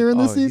blunt here in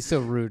this Oh, scene. he's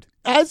so rude.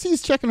 As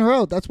he's checking her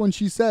out, that's when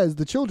she says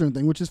the children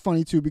thing, which is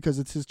funny too because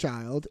it's his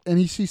child.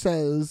 And she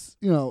says,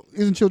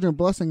 isn't children a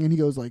blessing? And he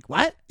goes like,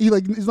 what?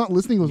 He's not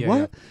listening. He goes, Yeah, what?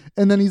 yeah.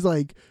 And then he's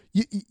like,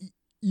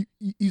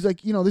 he's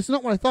like, this is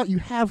not what I thought. You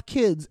have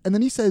kids, and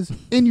then he says,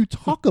 and you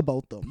talk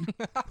about them.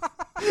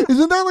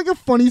 Isn't that like a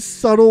funny,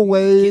 subtle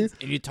way? And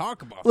you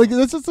talk about Like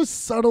that's just a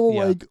subtle,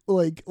 Yeah.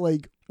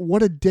 like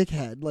what a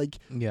dickhead. Like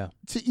Yeah.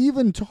 to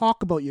even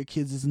talk about your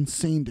kids is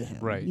insane to him.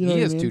 Right. You know He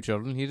what has I mean? 2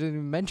 children. He didn't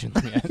even mention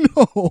them yet.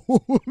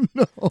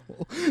 No,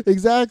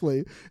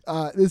 exactly.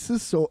 This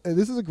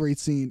is a great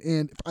scene,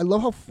 and I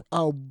love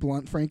how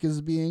blunt Frank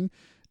is being,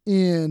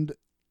 and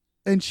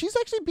she's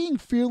actually being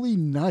fairly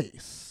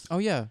nice. Oh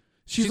yeah.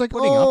 She's like,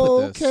 putting up oh,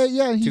 with this okay,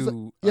 yeah. And he's to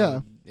like, yeah.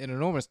 an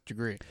enormous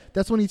degree.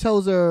 That's when he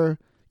tells her,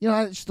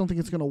 I just don't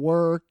think it's gonna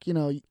work.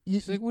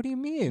 She's like, what do you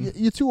mean?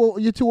 You're too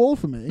old. You're too old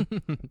for me.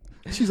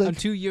 She's I'm like,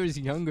 2 years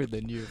younger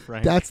than you,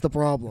 Frank. that's the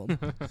problem.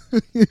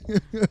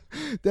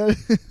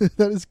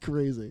 that is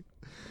crazy.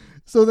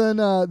 So then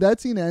that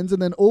scene ends,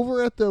 and then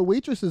over at the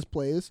waitress's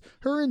place,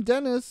 her and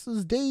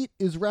Dennis's date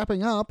is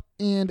wrapping up,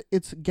 and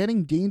it's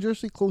getting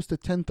dangerously close to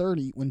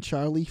 10:30 when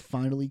Charlie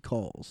finally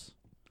calls.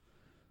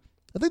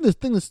 I think the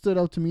thing that stood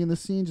out to me in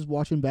this scene, just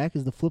watching back,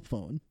 is the flip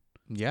phone.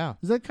 Yeah.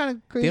 Is that kind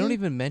of crazy? They don't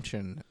even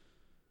mention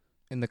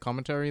in the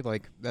commentary,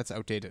 like, that's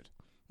outdated.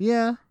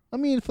 Yeah, I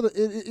mean, for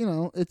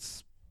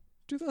it's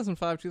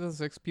 2005,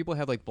 2006, people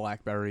had, like,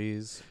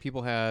 Blackberries.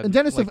 People had, And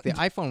Dennis like, the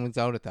iPhone was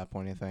out at that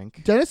point, I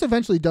think. Dennis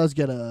eventually does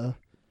get a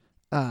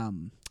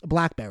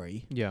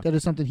BlackBerry. Yeah. That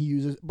is something he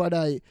uses, but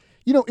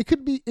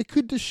it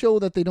could just show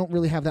that they don't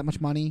really have that much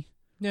money.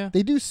 Yeah.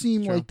 They do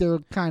seem True. like they're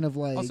kind of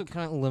like Also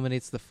kind of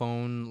eliminates the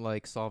phone,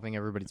 like, solving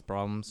everybody's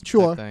problems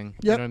sure type thing.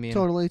 Yep, You know what I mean?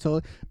 totally.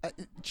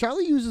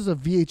 Charlie uses a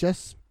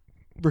VHS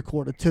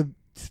recorder to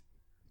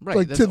Right.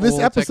 like that's to this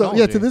old episode.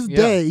 Yeah, to this technology.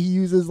 day he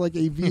uses like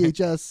a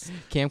VHS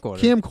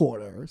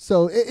Camcorder.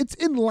 So it's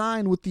in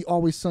line with the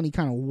Always Sunny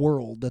kind of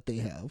world that they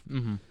have.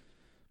 Mm-hmm.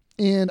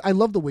 And I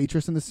love the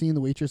waitress in the scene.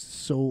 The waitress is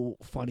so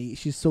funny.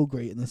 She's so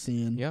great in the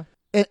scene. Yeah.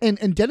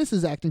 And Dennis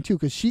is acting too,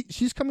 because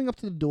she's coming up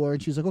to the door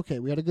and she's like, okay,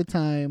 we had a good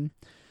time.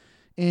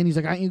 And he's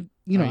like, aren't you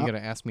Are you gonna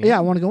ask me? Yeah, in?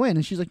 I want to go in.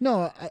 And she's like,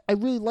 no, I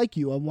really like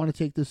you. I want to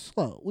take this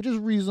slow, which is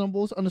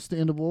reasonable. It's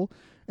understandable.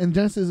 And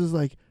Dennis is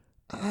like,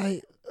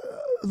 I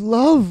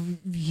love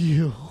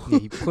you. Yeah,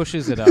 he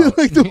pushes it out.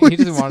 Like the way He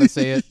doesn't want to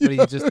say it, but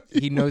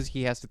he knows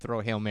he has to throw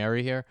a Hail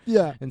Mary here.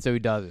 Yeah. And so he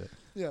does it.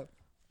 Yeah.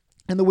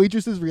 And the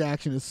waitress's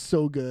reaction is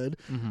so good.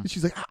 Mhm.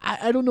 She's like,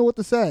 I don't know what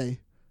to say.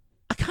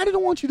 I kind of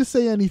don't want you to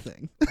say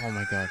anything. Oh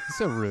my god, he's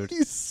so rude.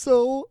 He's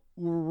so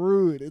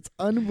rude. It's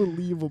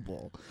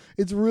unbelievable.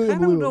 It's really I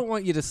unbelievable. don't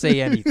want you to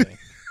say anything.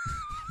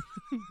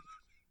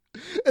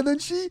 And then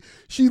she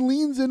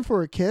leans in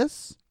for a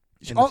kiss.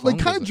 And the Like phone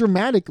kind of goes-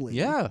 dramatically.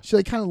 Yeah. She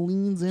like kind of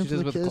leans in She for does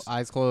the with kiss.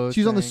 eyes closed.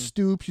 She's on the thing.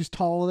 stoop. She's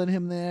taller than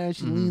him there.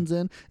 She Mhm. leans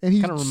in. And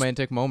he's Kind of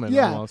romantic moment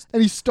yeah. almost.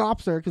 And he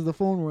stops her because the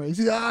phone rings.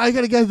 He's like, I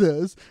got to get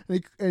this.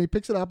 And he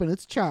picks it up and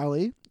it's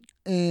Charlie.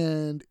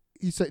 And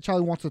he said,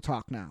 Charlie wants to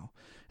talk now.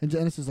 And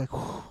Dennis is like,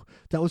 whew,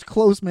 that was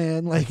close,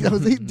 man. Like that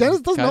was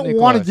Dennis does not Kinda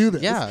want to close. do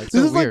this. Yeah, it's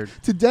this so is weird.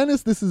 Like, to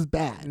Dennis, this is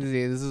bad.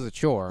 This is a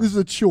chore. This is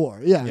a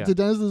chore. Yeah. Yeah. To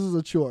Dennis, this is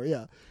a chore.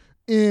 Yeah.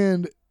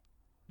 And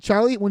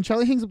when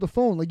Charlie hangs up the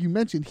phone, like you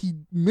mentioned, he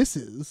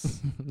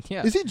misses.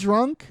 Yeah. Is he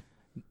drunk?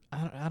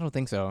 I don't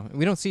think so.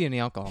 We don't see any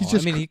alcohol. He's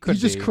just I mean, he he's could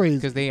just be, crazy.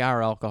 because they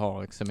are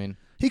alcoholics. I mean,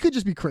 He could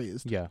just be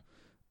crazed. yeah.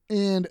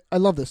 And I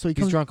love this. So he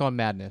He's comes drunk on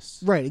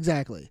madness. right,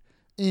 exactly.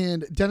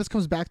 And Dennis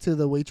comes back to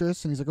the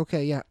waitress and he's like,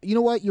 okay, yeah, you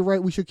know what? You're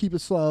right. We should keep it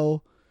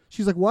slow.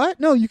 She's like, what?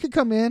 No, you could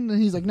come in.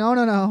 And he's like, no.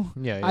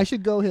 Yeah, yeah. I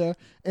should go here.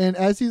 And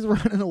as he's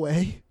running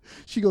away,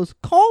 she goes,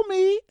 call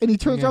me. And he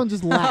turns Yeah. around and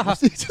just laughs.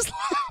 He just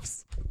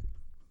laughs.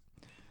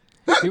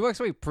 He walks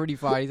away pretty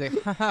far. He's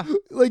like, haha.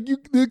 Like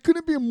there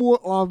couldn't be a more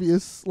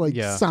obvious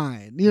Yeah.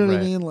 sign. You know what I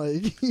Right. mean?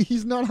 Like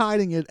he's not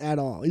hiding it at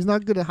all. He's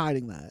not good at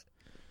hiding that.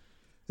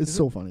 It's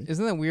so funny.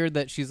 Isn't that weird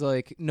that she's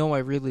like, no, I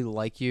really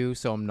like you,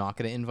 so I'm not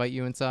going to invite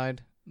you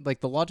inside? Like,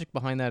 the logic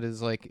behind that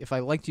is, like, if I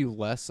liked you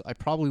less, I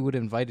probably would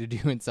have invited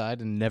you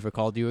inside and never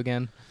called you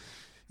again.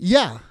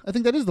 Yeah, I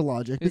think that is the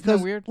logic. Isn't because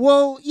that weird?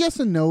 Well, yes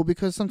and no,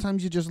 because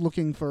sometimes you're just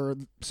looking for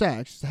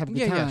sex to have a good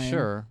Yeah, time. yeah,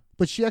 sure.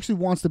 But she actually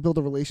wants to build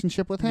a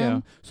relationship with him,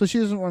 Yeah. so she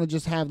doesn't want to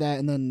just have that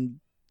and then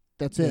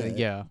that's it.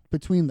 Yeah.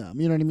 Between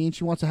them, you know what I mean?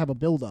 She wants to have a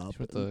build up. She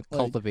wants to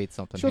cultivate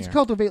something She wants to here.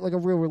 cultivate like a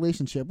real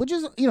relationship, which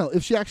is,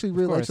 if she actually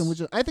really likes him, course.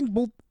 which is, I think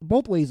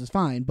both ways is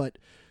fine. But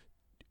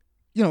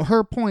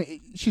her point,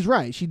 she's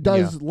right. She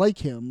does like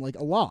him like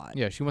a lot.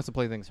 Yeah, she wants to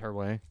play things her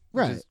way.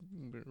 Right.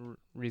 Which is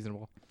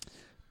reasonable.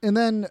 And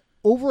then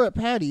over at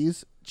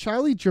Patty's,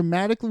 Charlie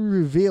dramatically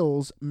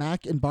reveals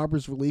Mac and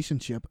Barbara's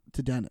relationship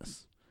to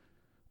Dennis.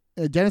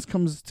 Dennis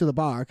comes to the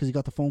bar because he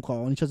got the phone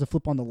call and he tries to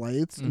flip on the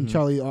lights and Mhm.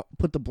 Charlie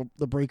put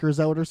the breakers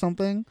out or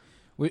something.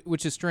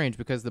 Which is strange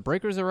because the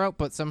breakers are out,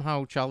 but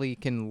somehow Charlie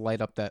can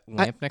light up that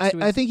lamp next to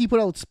his... I think he put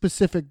out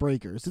specific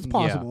breakers. It's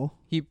possible.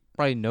 Yeah. He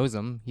probably knows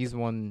them. He's the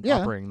one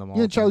Yeah. operating them all.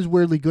 Yeah, Charlie's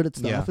weirdly good at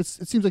stuff. Yeah. It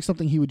seems like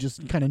something he would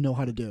just kind of know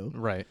how to do.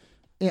 Right.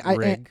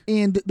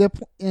 And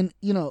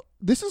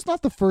this is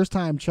not the first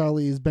time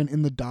Charlie has been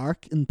in the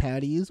dark in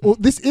Patty's. Well,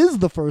 this is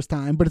the first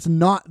time, but it's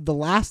not the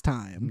last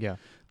time. Yeah.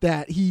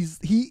 That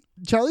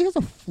Charlie has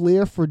a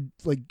flair for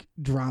like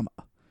drama.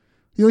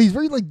 You know, he's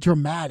very like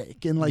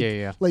dramatic and like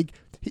Yeah. like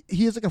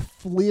he has like a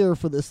flair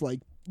for this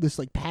like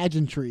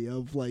pageantry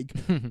of like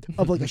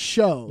a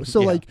show.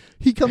 So Yeah. like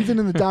he comes in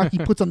the dark, he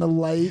puts on the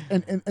light,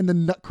 and the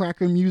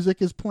Nutcracker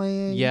music is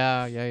playing.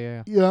 Yeah.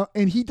 You know,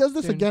 and he does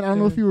this again. I don't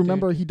know if you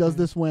remember. He does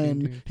this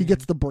when he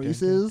gets the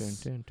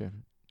braces.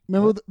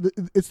 Remember,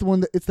 it's the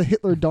one it's the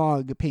Hitler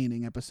dog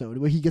painting episode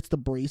where he gets the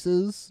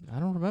braces. I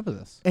don't remember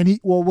this. And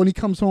when he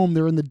comes home,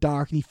 they're in the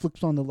dark, and he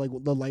flips on the light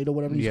or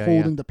whatever. And he's Yeah,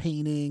 holding yeah. the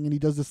painting, and he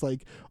does this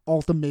like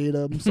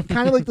ultimatum, so,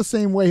 kind of like the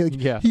same way. Like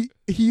Yeah.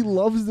 he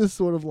loves this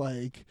sort of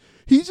like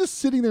he's just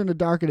sitting there in the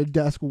dark at a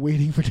desk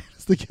waiting for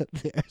Dennis to get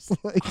there. It's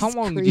like, How it's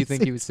long do you crazy.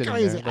 think he was It's sitting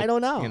crazy. there? Like, I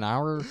don't know. An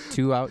hour,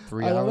 2 hours,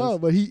 3 hours? I don't know,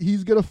 but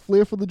he's got a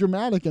flair for the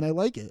dramatic, and I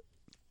like it.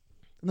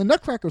 And the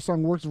Nutcracker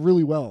song works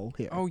really well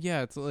here. Oh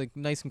yeah, it's like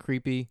nice and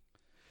creepy.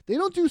 They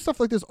don't do stuff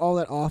like this all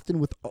that often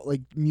with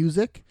like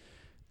music.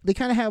 They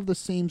kind of have the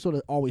same sort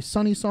of Always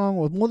Sunny song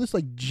or more this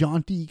like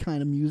jaunty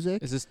kind of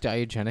music. Is this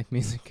diegetic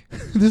music?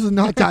 This is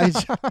not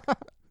diegetic.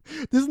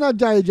 This is not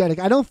diegetic.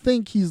 I don't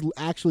think he's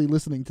actually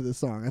listening to this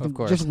song. I Of think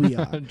course. just we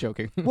are. I'm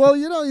joking. Well,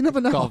 you know, you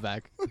never know. Call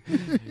back.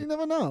 You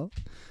never know.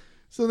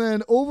 So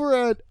then over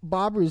at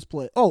Barbara's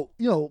place. Oh,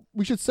 you know,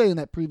 we should say in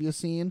that previous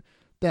scene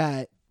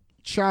that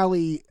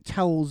Charlie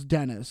tells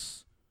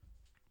Dennis,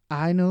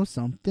 I know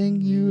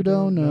something you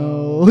don't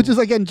know. Which is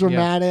like getting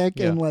dramatic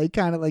Yeah. and like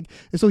kind of like.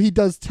 And so he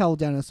does tell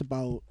Dennis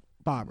about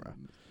Barbara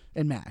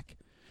and Mac.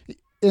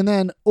 And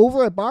then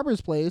over at Barbara's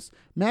place,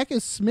 Mac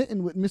is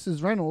smitten with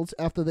Mrs. Reynolds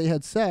after they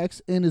had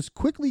sex and is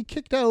quickly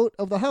kicked out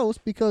of the house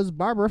because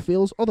Barbara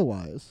feels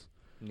otherwise.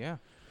 Yeah.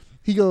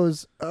 He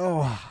goes,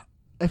 oh,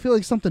 I feel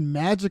like something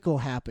magical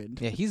happened.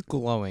 Yeah, he's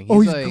glowing.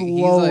 Oh, he's like,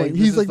 glowing.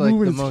 He's like moving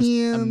the his most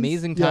hands.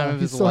 amazing Yeah, time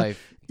of he's his so-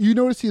 life. You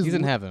notice He's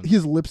in heaven. He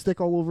has lipstick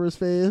all over his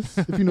face.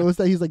 If you notice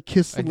that, he's like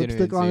kissed I the didn't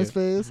lipstick even on see his it.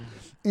 face.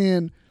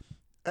 And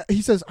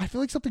he says, I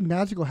feel like something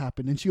magical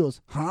happened. And she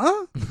goes,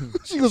 huh?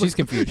 She goes, She's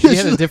confused. Yeah, She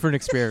had she's a different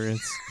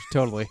experience.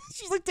 Totally.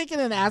 She's like taking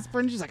an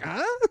aspirin. She's like,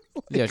 huh?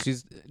 Yeah,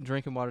 she's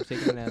drinking water,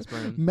 taking an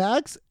aspirin.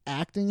 Mac's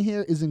acting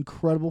here is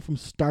incredible from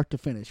start to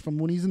finish. From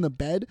when he's in the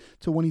bed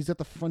to when he's at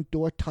the front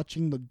door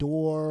touching the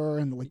door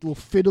and like little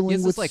fiddling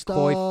this, with like, stuff.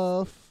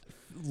 coy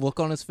Look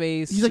on his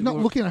face. He's like not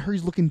looking at her.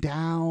 He's looking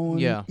down.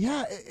 Yeah.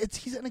 Yeah.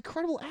 He's an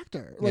incredible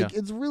actor. Like Yeah.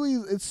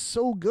 it's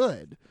so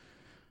good.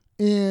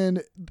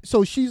 And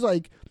so she's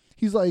like,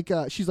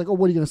 oh,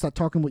 what are you gonna start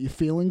talking about your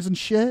feelings and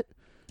shit?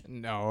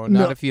 No,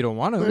 No. not if you don't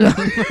want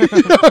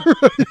to.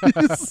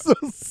 He's so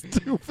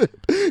stupid.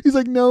 He's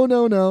like,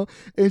 no.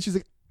 And she's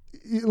like,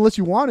 unless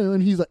you want to.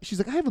 And she's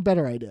like, I have a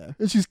better idea.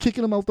 And she's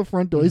kicking him out the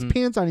front door. His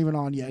pants aren't even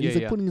on yet. Yeah, He's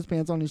like yeah. putting his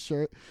pants on his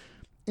shirt.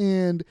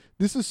 And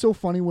this is so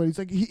funny when he's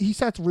like, he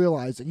starts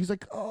realizing, he's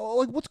like, oh,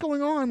 like, what's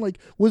going on? Like,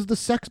 was the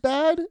sex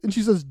bad? And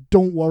she says,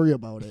 don't worry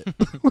about it,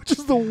 which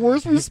is the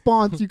worst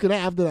response you could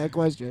have to that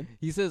question.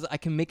 He says, I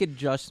can make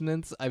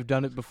adjustments. I've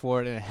done it before,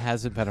 and it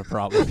hasn't been a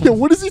problem. Yeah,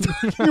 what is he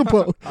talking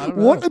about? I don't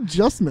What know.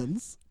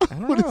 adjustments? I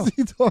don't What know. is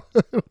he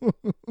talking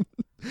about?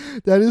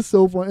 That is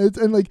so funny.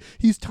 And like,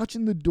 he's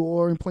touching the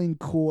door and playing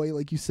coy,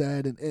 like you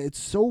said, and it's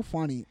so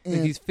funny. And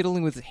Like he's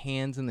fiddling with his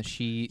hands in the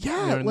sheet.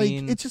 yeah, you know what like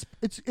I mean?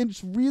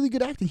 it's really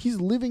good acting. He's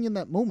living in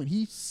that moment.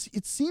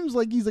 It seems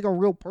like he's like a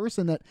real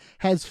person that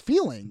has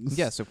feelings.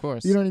 Yes, of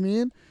course. You know what I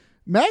mean?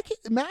 Mac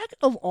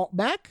of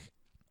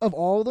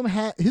all of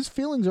them, his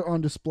feelings are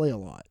on display a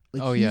lot.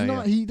 Like, Oh, he's yeah,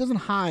 not, yeah. he doesn't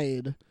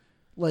hide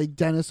like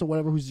Dennis or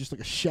whatever, who's just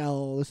like a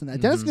shell. This and that.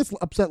 Dennis Mhm. gets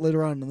upset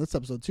later on in this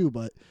episode too,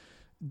 but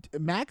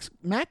Mac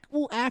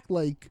will act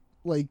like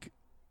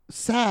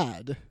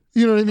sad.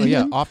 You know what I mean? Oh,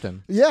 yeah,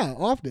 often. Yeah,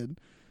 often.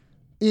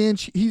 And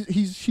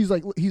she's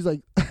like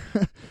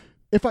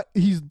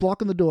he's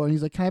blocking the door and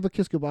he's like, can I have a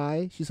kiss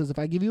goodbye? She says, if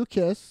I give you a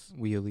kiss,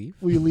 Will you leave?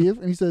 will you leave?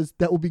 And he says,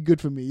 that will be good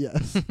for me,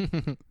 yes.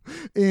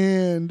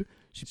 And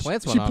She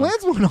plants she one on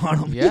plants one on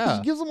him. Yeah.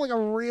 She gives him like a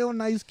real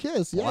nice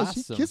kiss. Yeah,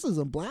 Blasts she him. kisses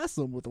him, blasts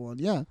him with one.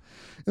 Yeah.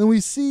 And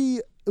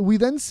we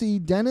then see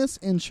Dennis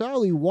and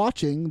Charlie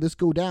watching this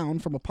go down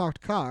from a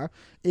parked car,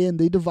 and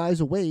they devise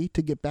a way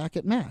to get back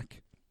at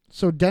Mac.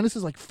 So Dennis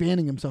is like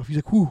fanning himself. He's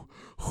like, whoo,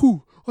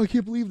 I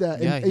can't believe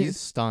that. Yeah, and, he's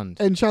stunned.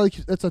 and Charlie,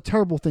 that's a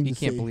terrible thing He to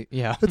can't see. believe.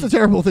 Yeah. That's a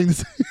terrible thing to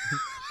see.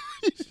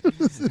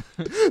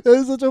 That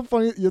is such a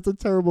funny. It's a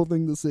terrible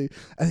thing to see.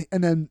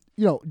 And then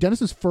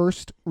Dennis's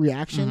first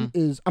reaction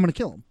is, "I'm gonna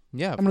kill him.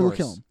 Yeah, I'm gonna go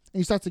kill him." And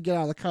he starts to get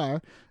out of the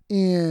car,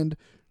 and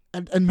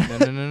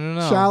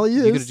No. Charlie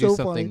You is gotta do so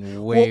something funny.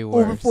 way Or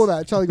worse. before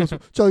that, Charlie goes,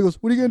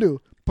 "What are you gonna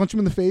do? Punch him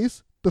in the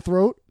face, the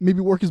throat, maybe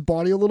work his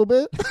body a little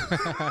bit?"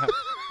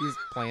 These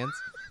plans.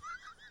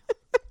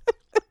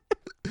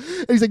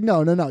 And he's like,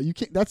 "No, you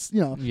can't. That's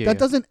that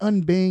doesn't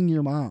unbang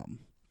your mom.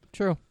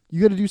 True.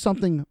 You got to do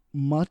something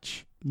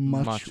much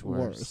Much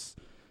worse."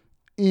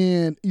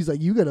 And he's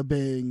like, "You got to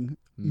bang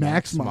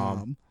Mac's Mac's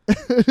mom."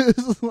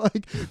 It's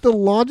like the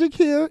logic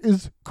here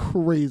is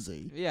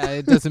crazy. Yeah,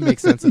 it doesn't make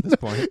sense at this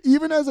point.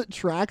 Even as it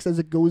tracks, as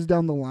it goes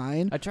down the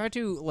line. I tried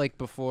to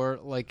before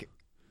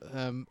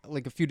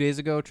a few days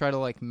ago try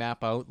to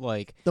map out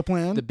The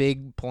plan. the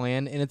big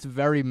plan, and it's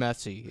very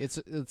messy.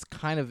 It's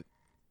kind of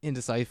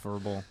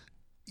indecipherable.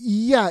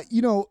 Yeah,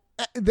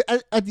 at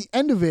the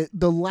end of it,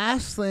 the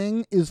last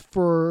thing is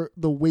for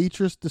the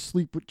waitress to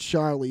sleep with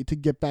Charlie to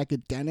get back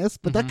at Dennis,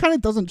 but that kind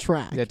of doesn't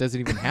track. That doesn't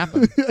even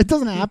happen. It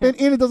doesn't happen,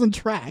 and it doesn't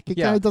track. It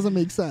kind of doesn't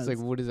make sense. It's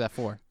like, what is that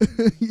for?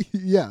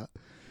 Yeah.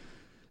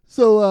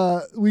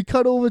 So we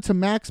cut over to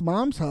Mac's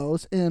mom's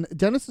house, and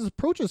Dennis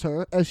approaches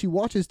her as she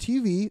watches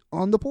TV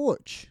on the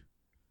porch.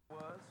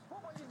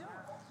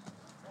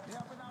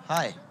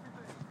 Hi.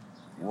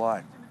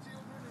 What?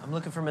 I'm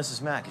looking for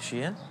Mrs. Mack. Is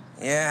she in?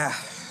 Yeah,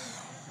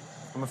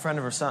 I'm a friend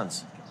of her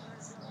son's.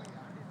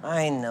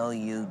 I know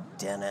you,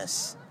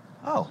 Dennis.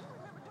 Oh.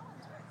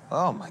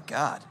 Oh, my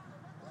God.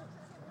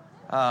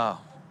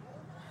 Oh.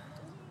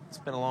 It's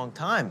been a long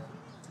time.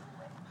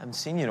 Haven't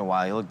seen you in a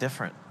while. You look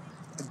different.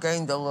 I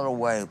gained a little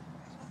weight.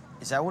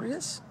 Is that what it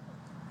is?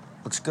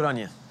 Looks good on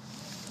you.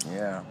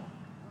 Yeah.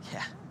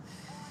 Yeah.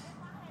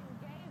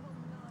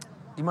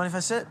 Do you mind if I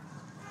sit?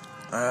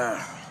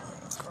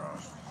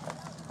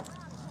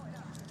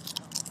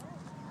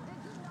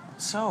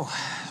 So,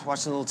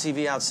 watching a little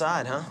TV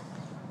outside, huh?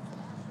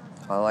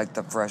 I like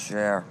the fresh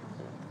air.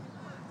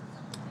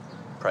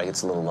 Probably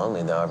gets a little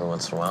lonely, though, every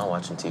once in a while,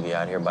 watching TV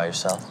out here by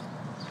yourself.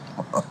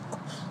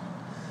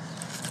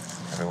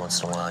 Every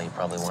once in a while, you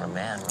probably want a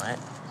man, right?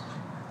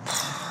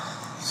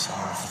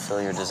 Someone to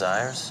fulfill your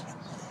desires?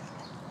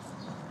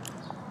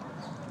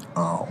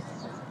 Oh.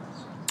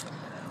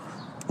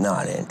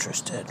 Not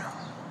interested.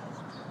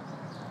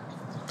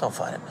 Don't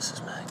fight it,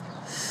 Mrs. Mack.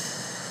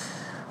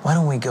 Why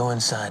don't we go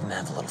inside and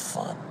have a little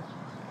fun?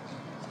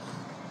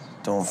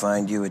 Don't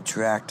find you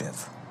attractive.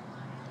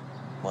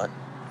 What?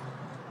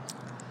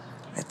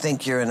 I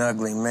think you're an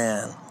ugly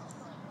man.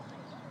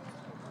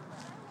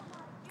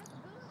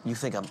 You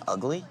think I'm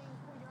ugly?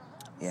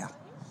 Yeah.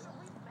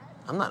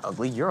 I'm not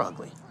ugly, you're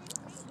ugly.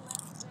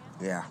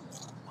 Yeah.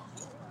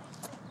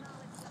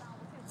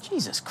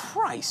 Jesus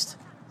Christ.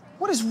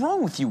 What is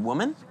wrong with you,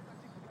 woman?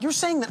 You're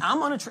saying that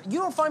I'm unattractive? You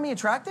don't find me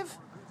attractive?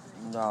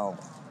 No.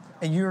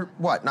 And you're,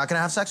 what, not gonna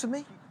have sex with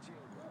me?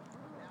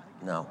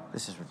 No.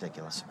 This is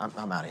ridiculous.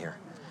 I'm out of here.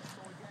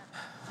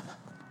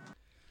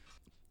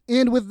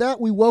 And with that,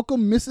 we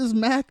welcome Mrs.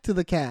 Mack to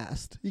the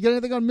cast. You got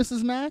anything on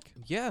Mrs. Mack?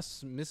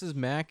 Yes, Mrs.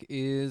 Mack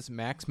is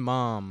Mac's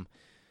mom.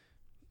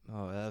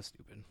 Oh, that was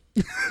stupid.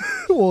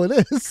 Well,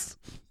 it is.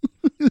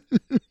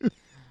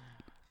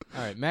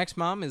 All right, Mac's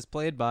mom is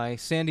played by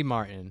Sandy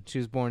Martin. She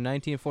was born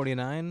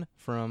 1949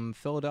 from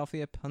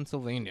Philadelphia,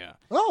 Pennsylvania.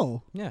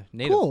 Oh, Yeah,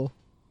 native. cool.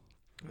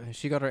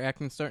 She got her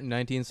acting start in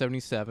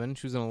 1977.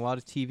 She was in a lot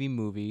of TV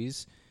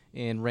movies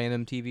and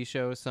random TV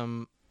shows.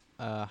 Some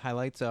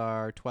highlights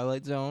are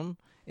Twilight Zone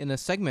in a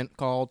segment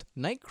called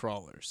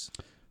Nightcrawlers.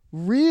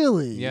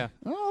 Really? Yeah.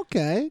 Oh,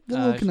 okay. Good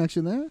little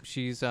connection there.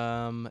 She's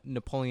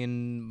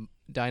Napoleon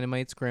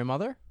Dynamite's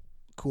grandmother.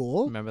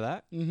 Cool. Remember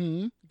that?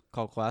 Mm-hmm.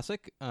 Called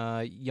Classic.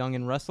 Young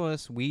and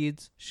Restless,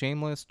 Weeds,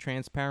 Shameless,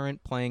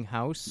 Transparent, Playing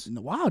House.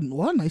 Wow,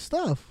 nice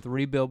stuff.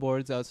 3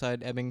 billboards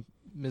outside Ebbing,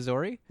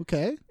 Missouri.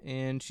 Okay.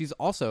 And she's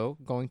also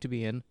going to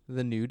be in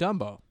the new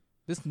Dumbo.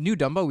 This new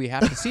Dumbo we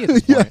have to see at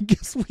this Yeah, I point.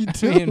 guess we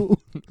do.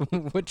 I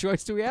mean, what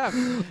choice do we have?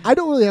 I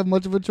don't really have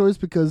much of a choice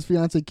because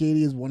fiance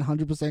Katie is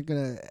 100%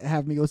 gonna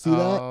have me go see that.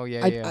 Oh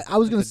yeah, yeah. I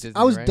was gonna. That's a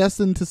I was Disney, right?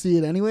 destined to see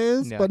it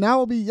anyways, Yeah. but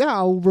now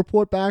I'll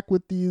report back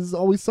with these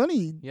Always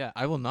Sunny. Yeah,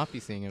 I will not be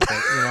seeing it, but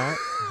you know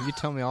what? You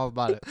tell me all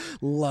about it.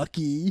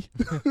 Lucky.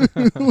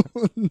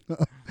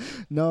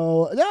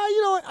 No. Yeah,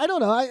 you know what? I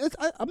don't know.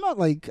 I'm not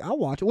like I'll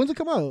watch it. When's it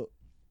come out?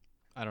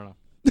 I don't know.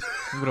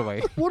 What do I?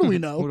 What do we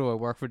know? What do I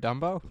work for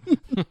Dumbo?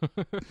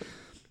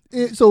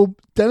 So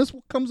Dennis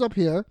comes up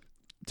here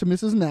to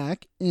Mrs.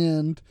 Mack,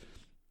 and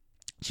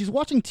she's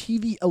watching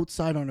TV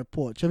outside on her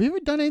porch. Have you ever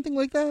done anything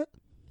like that?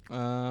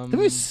 Have you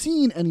ever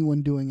seen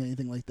anyone doing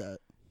anything like that?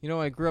 You know,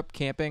 I grew up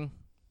camping,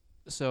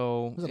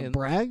 so Was it a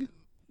brag?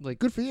 like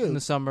Good for you. in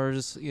the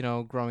summers, you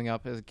know, growing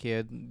up as a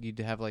kid, you'd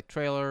have like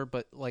trailer,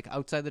 but like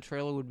outside the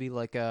trailer would be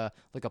like a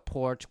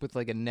porch with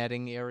like a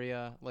netting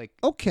area, like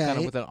Okay. kind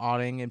of with an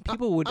awning, and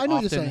people would I know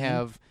what you're often saying.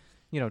 have,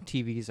 you know,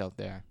 TVs out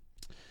there.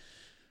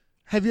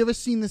 Have you ever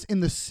seen this in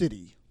the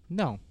city?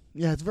 No,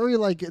 Yeah, it's very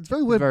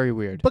weird, very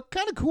weird. but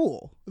kind of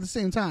cool at the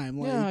same time.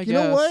 Like, Yeah, I you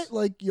know guess. what?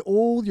 Like, you're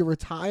old, you're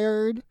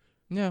retired.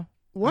 Yeah,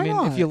 Why I mean,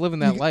 not? if you're living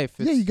that life,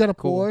 yeah, it's you got a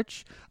cool.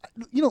 porch.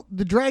 You know,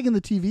 the dragging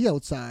the TV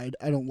outside,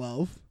 I don't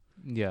love.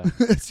 Yeah,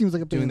 It seems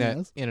like a pain doing in the that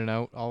ass. in and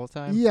out all the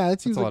time. Yeah, it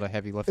That's seems a like lot of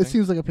heavy lifting. it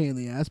seems like a pain in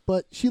the ass,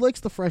 but she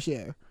likes the fresh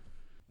air.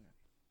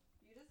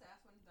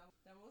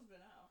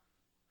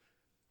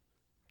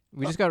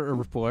 We just got a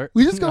report.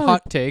 We just got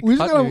hot take. We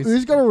just hot got news. we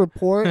just got a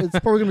report. It's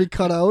probably gonna be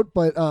cut out,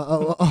 but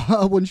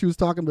when she was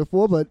talking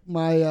before, but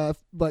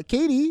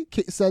Katie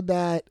said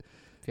that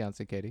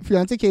Fiance Katie.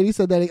 fiance Katie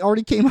said that it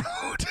already came out.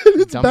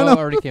 It's Dumbo been out.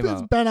 already came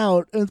It's out. been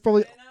out, and it's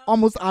probably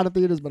almost out of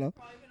theaters. Been out.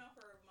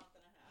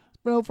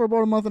 It's been out for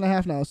about a month and a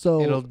half now.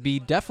 So It'll be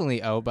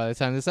definitely out by the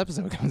time this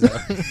episode comes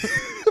out.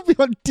 it'll be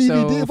on DVD,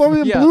 So, it'll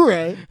probably on yeah.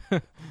 Blu-ray.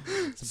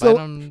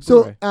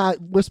 So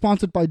we're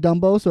sponsored by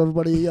Dumbo, so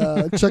everybody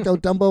check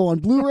out Dumbo on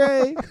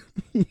Blu-ray.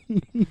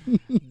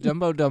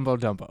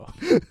 Dumbo.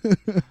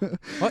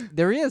 What?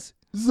 There he is.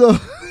 So,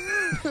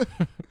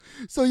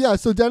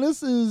 so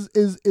Dennis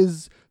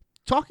is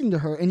talking to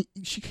her, and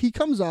he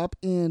comes up,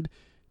 and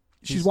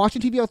she's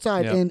watching TV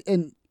outside,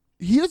 and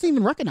he doesn't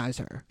even recognize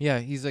her. Yeah,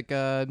 he's like,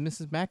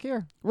 Mrs. Mac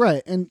here.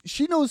 Right, and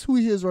she knows who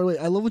he is right away.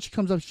 I love when she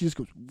comes up, she just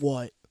goes,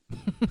 what?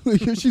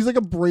 She's like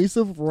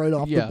abrasive right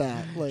off the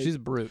bat. Like, she's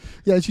brute.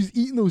 Yeah, she's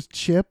eating those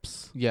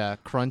chips. Yeah,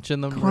 crunching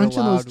them real loud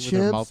those with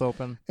chips. her mouth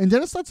open. And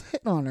Dennis starts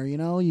hitting on her, you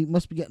know? You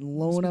must be getting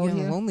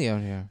lonely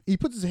out here. He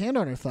puts his hand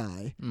on her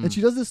thigh, and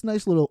she does this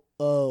nice little,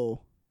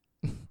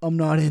 I'm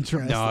not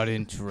interested. Not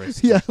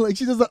interested. Yeah, like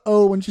she does the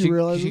when she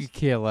realizes. She could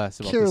care less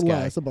about this guy. Care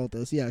less about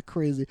this. Yeah,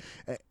 crazy.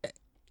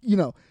 You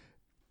know,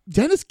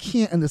 Dennis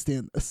can't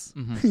understand this.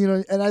 Mm-hmm. You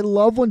know, and I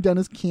love when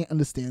Dennis can't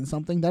understand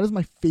something. That is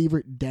my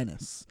favorite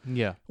Dennis.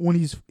 Yeah.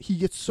 When he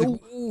gets so.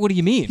 Like, what do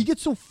you mean? He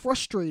gets so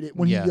frustrated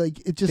when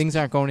it just things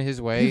aren't going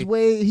his way.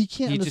 He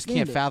can't. He just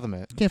can't fathom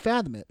it. Can't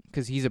fathom it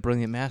because he's a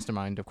brilliant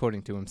mastermind,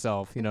 according to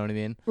himself. You know what I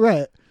mean?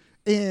 Right.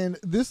 And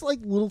this like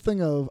little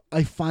thing of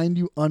I find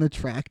you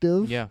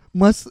unattractive. Yeah.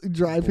 Must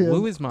drive him.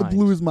 Blew his mind.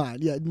 Blew his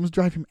mind. Yeah. It must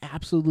drive him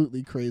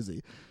absolutely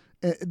crazy.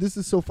 This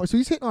is so fun. So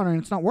he's hitting on her,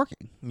 and it's not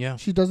working. Yeah.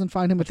 She doesn't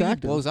find him I think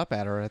attractive. he blows up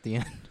at her at the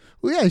end.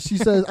 Well, yeah. She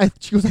says,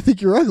 she goes, I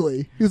think you're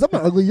ugly. He goes, I'm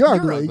not ugly. You're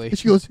ugly. And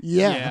she goes,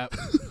 yeah.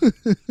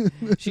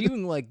 She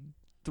even like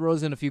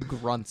throws in a few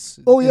grunts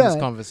in this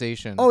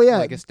conversation. Oh, yeah.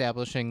 Like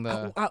establishing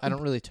the I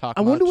don't really talk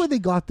I wonder much. where they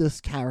got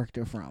this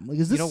character from. Like,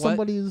 is this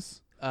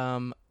somebody's...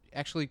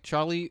 Actually,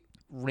 Charlie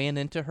ran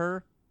into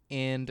her,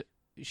 and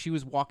she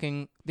was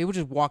walking... They were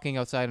just walking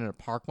outside in a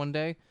park one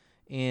day,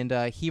 and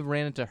he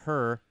ran into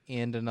her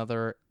and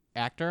another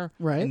actor,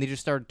 right? And they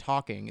just started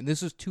talking. And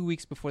this was 2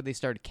 weeks before they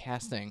started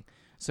casting.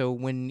 So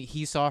when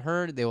he saw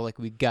her, they were like,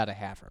 "We gotta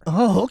have her."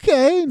 Oh,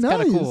 okay, it's nice.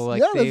 Kind of cool.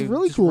 Like, yeah, they that's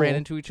really just cool. Ran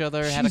into each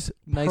other, had a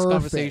nice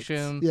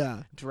conversation.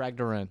 Yeah, dragged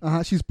her in.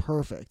 She's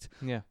perfect.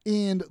 Yeah.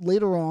 And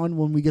later on,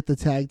 when we get the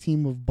tag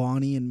team of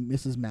Bonnie and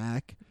Mrs.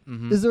 Mac,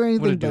 mm-hmm. Is there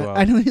anything better?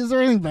 I know. Is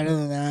there anything better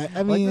than that?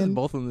 I mean, like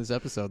both in this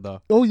episode,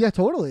 though. Oh yeah,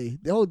 totally.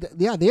 Oh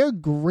yeah, they're a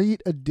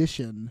great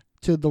addition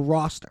to the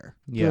roster.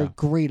 Yeah, they're a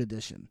great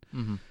addition.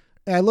 Mm-hmm.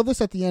 And I love this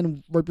at the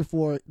end, right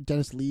before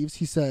Dennis leaves.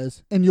 He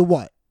says, "And you're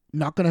what?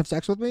 Not gonna have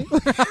sex with me?"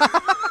 Isn't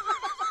that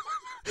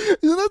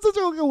such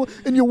a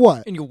and you're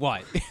what? And you're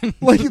what?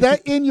 Like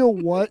that in your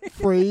what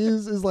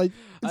phrase is like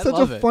it's such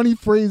a funny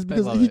phrase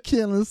because he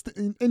can't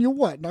understand. And you're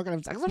what? Not gonna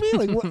have sex with me?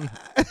 Like what?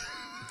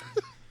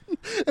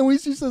 And when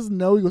she says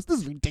no, he goes, "This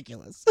is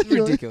ridiculous." It's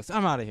ridiculous.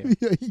 I'm out of here.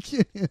 Yeah, he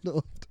can't handle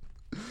it.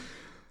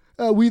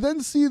 We then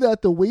see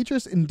that the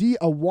waitress and Dee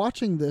are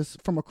watching this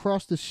from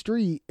across the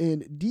street,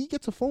 and Dee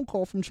gets a phone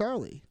call from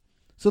Charlie.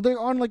 So they're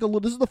on like a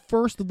little. This is the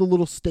first of the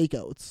little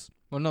stakeouts.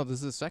 Well, no, this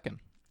is the second.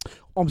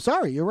 Oh, I'm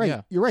sorry. You're right.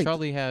 Yeah. You're right.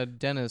 Charlie had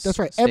Dennis. That's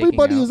right.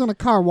 Everybody out. is in a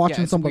car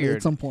watching somebody weird.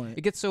 at some point.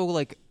 It gets so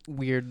like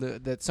weird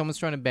that someone's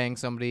trying to bang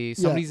somebody.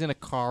 Somebody's in a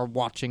car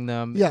watching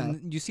them. Yeah.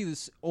 And you see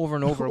this over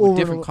and over with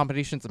different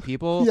combinations of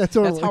people. Yeah,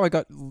 totally. That's how I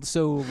got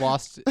so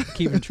lost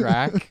keeping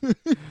track.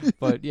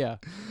 But yeah.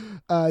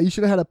 You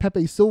should have had a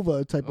Pepe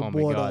Silva type of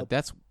board. Oh my god,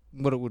 that's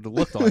what it would have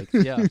looked like.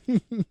 Yeah.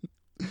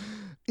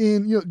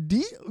 And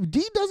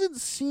Dee doesn't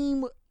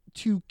seem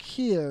to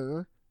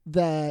care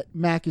that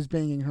Mac is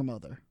banging her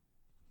mother.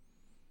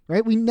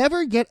 Right? We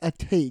never get a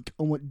take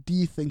on what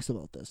Dee thinks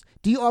about this.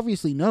 Dee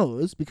obviously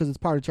knows because it's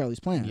part of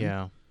Charlie's plan.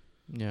 Yeah.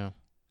 Yeah.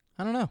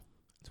 I don't know.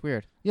 It's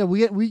weird. Yeah,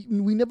 we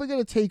never get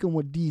a take on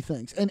what Dee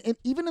thinks. And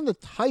even in the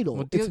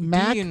title, it's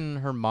Mac. Dee and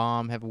her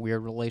mom have a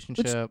weird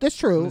relationship. That's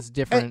true. It's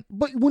different.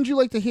 But wouldn't you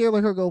like to hear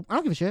like her go, "I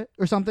don't give a shit,"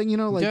 or something,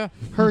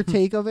 her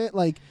take of it?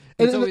 Like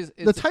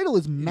the title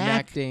is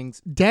Mac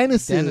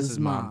Dennis's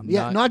mom.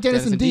 Yeah, not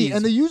Dennis and Dee.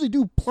 And they usually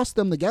do plus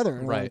them together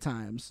a lot of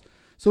times.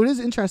 So it is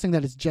interesting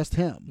that it's just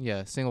him.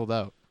 Yeah, singled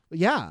out.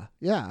 Yeah,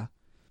 yeah.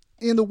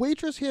 And the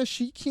waitress here,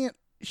 she can't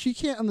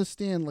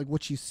understand like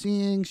what she's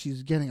seeing.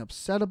 She's getting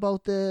upset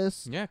about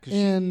this. Yeah, because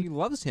she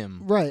loves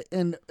him. Right.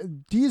 And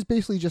Dee is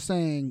basically just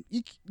saying,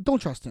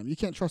 don't trust him. You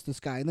can't trust this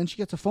guy. And then she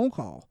gets a phone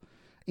call.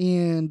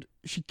 And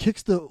she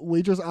kicks the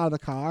waitress out of the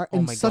car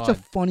in such a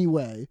funny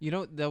way. You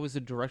know, that was the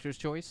director's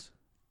choice?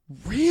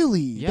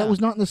 Really? Yeah. That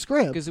was not in the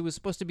script. Because it was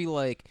supposed to be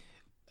like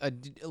a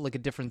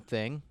different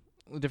thing.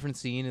 A different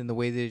scene, and the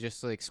way they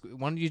just like,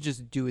 why don't you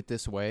just do it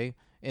this way?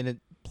 And it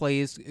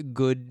plays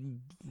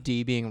good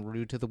Dee being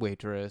rude to the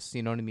waitress.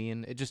 You know what I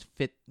mean? It just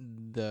fit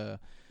the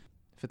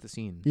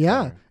scene.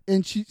 Yeah, better.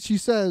 And she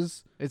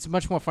says it's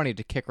much more funny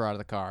to kick her out of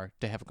the car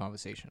to have a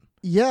conversation.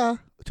 Yeah,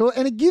 so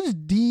and it gives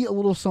Dee a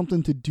little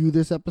something to do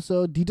this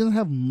episode. Dee doesn't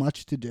have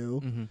much to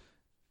do. Mm-hmm.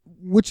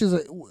 Which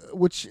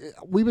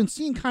we've been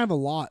seeing kind of a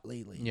lot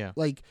lately. Yeah,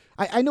 like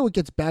I know it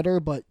gets better,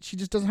 but she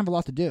just doesn't have a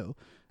lot to do,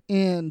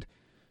 and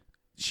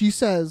she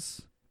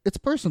says, "It's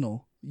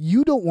personal.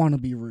 You don't want to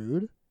be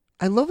rude.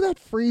 I love that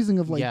phrasing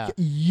of like Yeah.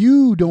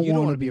 you don't You don't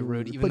want wanna to be be rude,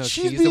 rude, even but though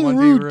she's she's the being one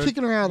being rude, rude.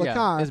 kicking her out of the Yeah,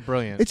 car. it's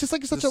brilliant. It's just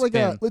like It's such a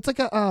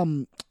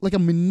a like a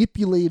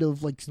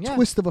manipulative like Yeah.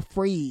 twist of a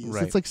phrase.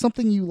 Right. It's like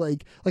something you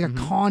like a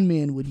con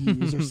man would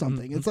use or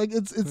something. It's like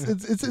it's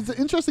an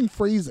interesting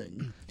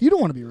phrasing. You don't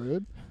want to be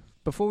rude.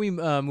 Before we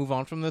move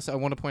on from this, I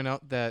want to point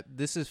out that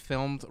this is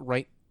filmed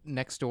right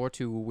next door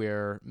to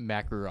where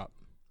Mac grew up.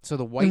 So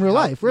the white In real hou-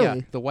 life, really?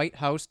 yeah, the White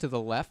House to the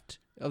left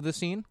of the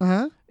scene Uh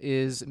huh.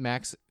 is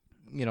Mac's,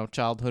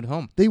 childhood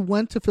home. They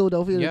went to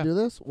Philadelphia Yeah. to do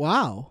this.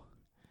 Wow.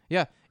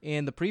 Yeah,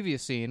 and the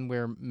previous scene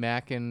where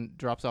Mac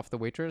drops off the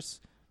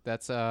waitress,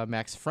 that's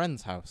Mac's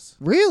friend's house.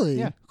 Really?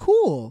 Yeah.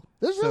 Cool.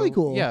 That's So, really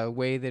cool. Yeah, a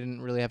way they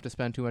didn't really have to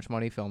spend too much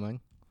money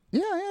filming.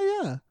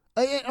 Yeah.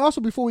 And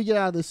also, before we get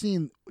out of the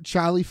scene,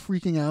 Charlie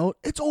freaking out.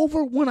 It's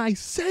over when I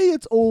say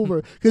it's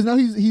over, because now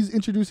he's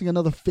introducing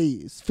another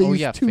phase. Phase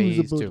yeah, two phase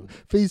is about two.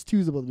 phase two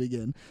is about to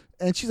begin,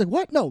 and she's like,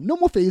 "What? No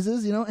more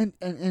phases."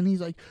 And he's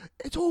like,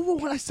 "It's over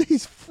when I say." He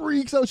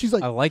freaks out. She's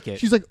like, I like it.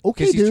 She's like,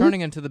 "Okay, Because he's dude."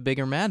 turning into the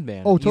bigger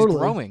madman. Oh, totally. He's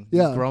growing.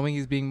 Yeah. He's growing.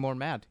 He's being more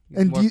mad. He's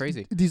and more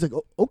crazy. He's like,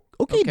 okay,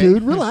 Okay.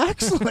 dude,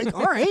 relax. Like,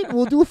 all right,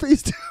 we'll do a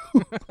phase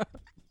two,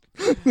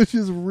 which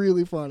is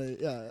really funny.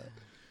 Yeah.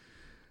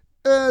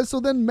 So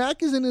then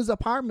Mac is in his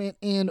apartment,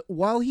 and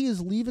while he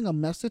is leaving a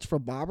message for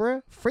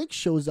Barbara, Frank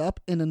shows up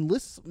and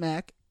enlists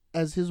Mac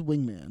as his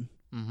wingman.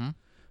 Mm-hmm.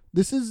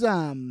 This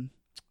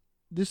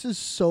is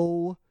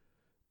so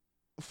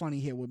funny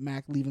here with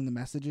Mac leaving the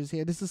messages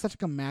here. This is such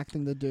like a Mac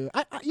thing to do.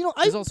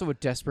 It's also a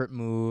desperate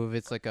move.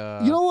 It's like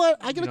a. You know what?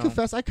 I gotta you know.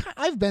 confess,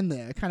 I've been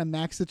there, kind of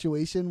Mac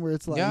situation where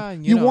it's like Yeah,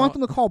 and you you want know,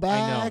 them to call I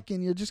know. back,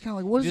 and you're just kind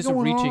of like, what is just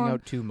going reaching on?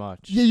 out too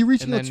much. Yeah, you're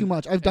reaching And out too then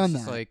much. I've it's done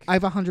just that. like-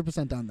 I've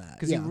 100% done that.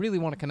 Because Yeah. you really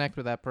want to connect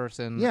with that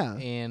person. Yeah.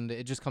 And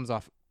it just comes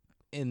off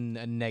in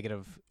a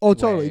negative. Oh,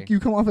 totally. way.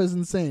 You come off as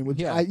insane. Which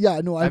Yeah.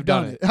 I've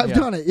done it. I've Yeah.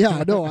 done it.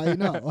 Yeah, no, I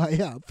know.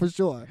 Yeah, for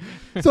sure.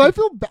 So I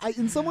feel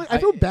in some way, I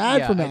feel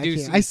bad for Mac I do here.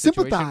 see I the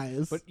situation,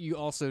 sympathize. But you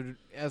also,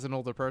 as an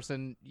older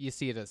person, you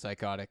see it as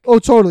psychotic. Oh,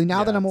 totally.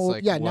 Now that Yeah, I'm it's old,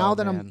 like, now whoa,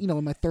 that I'm man.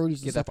 in my 30s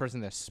and Give stuff, that person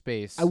their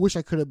space. I wish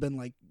I could have been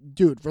like,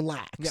 dude,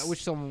 relax. Yeah, I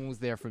wish someone was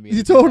there for me.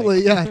 You to be like-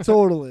 totally, yeah,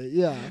 totally,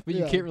 yeah. But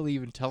yeah. you can't really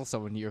even tell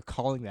someone you're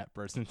calling that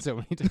person so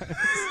many times.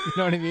 You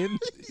know what I mean?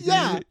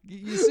 Yeah.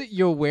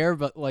 You're aware,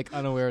 but like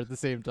unaware at the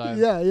same time.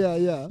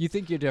 Yeah. You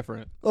think you're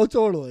different. Oh,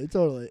 totally.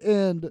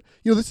 And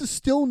this is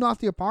still not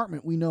the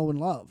apartment we know and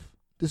love.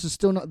 This is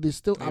still not. There's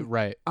still.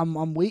 Right.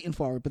 I'm waiting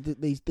for it, but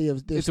they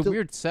have. It's still, a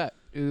weird set,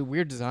 a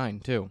weird design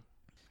too.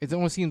 It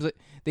almost seems like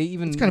they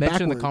even It's kinda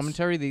mention in the backwards.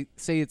 commentary. They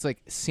say it's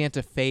like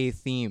Santa Fe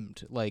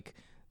themed, like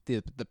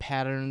the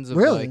patterns of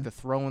Really? like the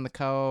throw in the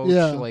couch,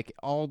 Yeah. like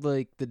all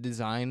the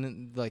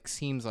design like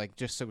seems like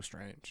just so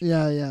strange.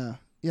 Yeah.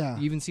 You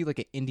even see like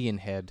an Indian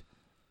head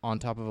on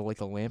top of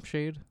like a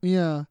lampshade.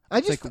 Yeah.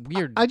 It's like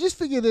weird. I just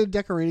figure their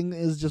decorating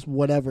is just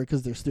whatever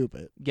because they're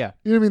stupid. Yeah.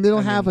 You know what I mean? They don't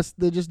I have mean- us.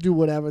 They just do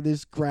whatever. They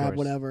just grab course.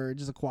 whatever,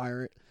 just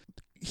acquire it.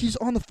 He's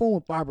on the phone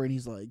with Barbara, and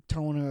he's like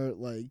telling her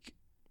like,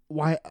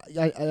 "Why?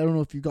 I don't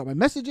know if you got my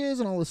messages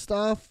and all this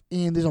stuff."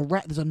 And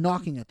there's a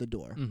knocking at the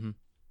door, Mm-hmm.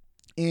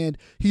 and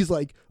he's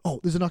like, "Oh,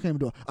 there's a knocking at the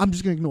door. I'm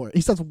just gonna ignore it."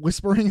 He starts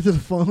whispering into the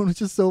phone,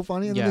 which is so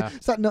funny. And then Yeah. they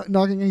start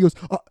knocking, and he goes,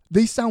 "Oh,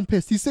 they sound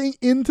pissed." He's saying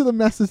into the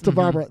message to Mhm.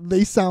 Barbara,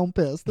 "They sound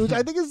pissed," which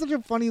I think is such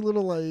a funny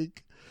little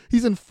like.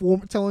 He's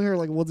telling her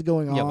like what's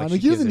going Yeah, on. like Like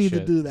she he doesn't gives need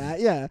a to shit. do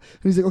that. Yeah. And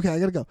he's like, "Okay, I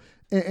gotta go."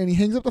 And he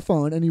hangs up the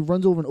phone and he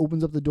runs over and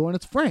opens up the door and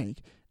it's Frank.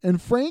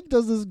 And Frank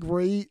does this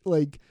great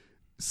like,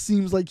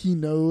 seems like he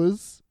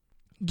knows.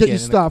 Get your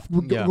in the- stuff.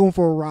 We're yeah. going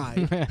for a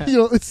ride.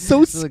 It's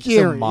so It's like so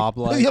scary.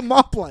 mob-like. Yeah,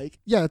 mob-like.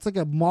 Yeah, it's like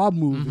a mob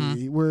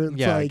movie where it's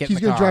Yeah, like get in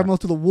he's the gonna drive car. him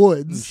out to the And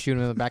woods. shoot him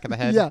in the back of the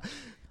head. Yeah,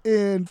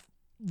 and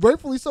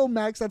rightfully so.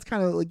 Max, that's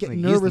kind of like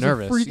getting Like, he's nervous,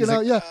 nervous. and freaking He's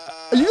out. like, Yeah,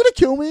 are you gonna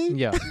kill me?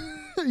 Yeah.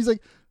 He's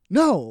like,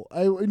 no,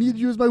 I need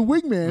you as my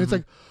wingman. It's Mhm.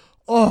 like,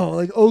 oh,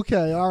 like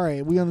okay, all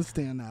right, we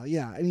understand now.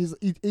 Yeah, and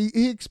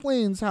he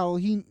explains how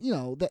he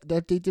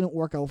that date didn't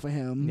work out for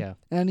him. Yeah.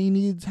 and he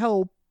needs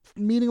help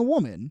meeting a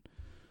woman.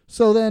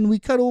 So then we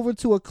cut over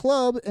to a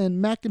club, and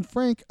Mac and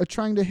Frank are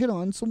trying to hit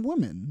on some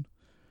women.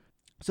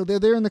 So they're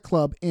there in the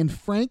club, and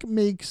Frank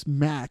makes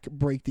Mac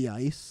break the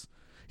ice.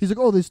 He's like,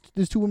 "Oh, there's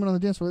two women on the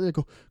dance floor. There,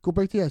 go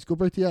break the ice. Go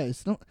break the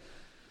ice." No,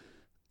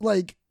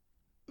 like,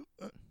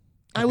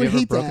 I Have would you ever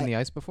hate broken that. the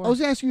ice before? I was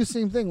gonna ask you the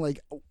same thing. Like,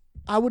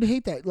 I would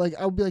hate that. Like,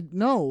 I would be like,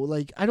 no,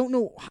 like, I don't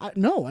know.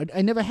 No,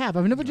 I never have.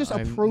 I've never just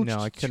I approached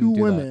couldn't two do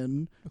that.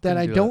 women that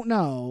I couldn't do don't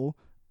know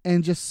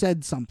and just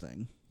said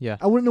something. Yeah.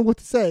 I wouldn't know what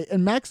to say.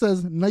 And Max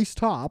says, "Nice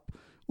top,"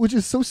 which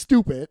is so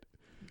stupid.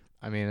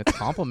 I mean, it's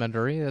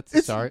complimentary. That's a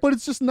It's start. but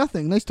it's just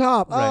nothing. Nice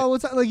top. Right. Oh,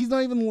 what's that? Like he's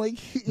not even like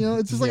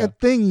it's just like Yeah. a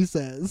thing he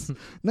says.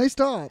 Nice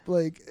top.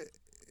 Like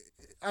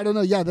I don't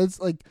know. Yeah, that's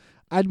like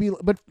I'd be.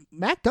 But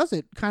Mac does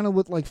it kind of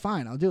with like,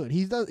 fine, I'll do it.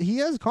 He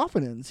has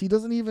confidence. He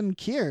doesn't even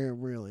care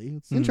really.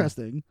 It's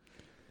interesting.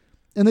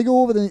 And they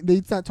go over.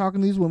 They start talking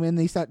to these women.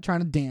 They start trying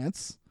to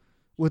dance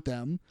with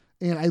them.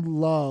 And I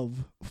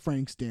love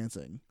Frank's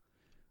dancing.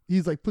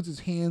 He's like puts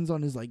his hands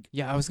on his like.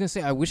 Yeah, I was gonna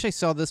say I wish I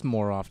saw this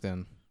more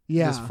often.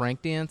 Yeah. This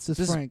Frank dance.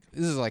 This Frank.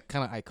 This is like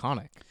kind of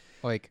iconic.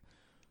 Like,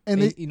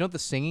 And you know the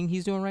singing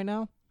he's doing right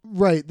now?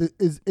 right,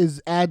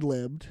 is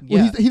ad-libbed.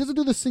 Yeah. Well, he doesn't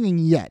do the singing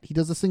yet. He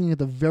does the singing at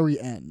the very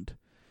end.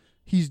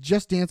 He's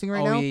just dancing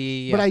right now.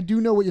 Yeah. But I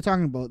do know what you're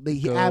talking about. They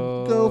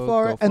go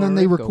for it, go and then for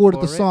they it, go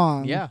recorded the for it.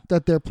 song Yeah.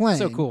 that they're playing.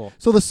 So cool.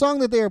 So the song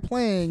that they are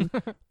playing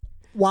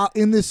while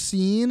in this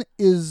scene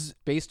is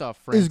Based off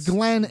Frank's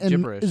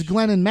gibberish. is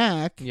Glenn and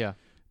Mac Yeah.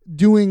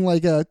 doing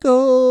like a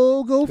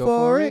go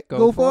for it,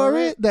 go for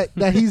it.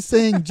 That he's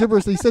saying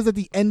gibberish that he says at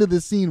the end of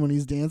the scene when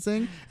he's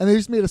dancing, and they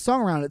just made a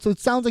song around it. So it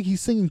sounds like he's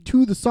singing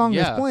to the song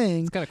that's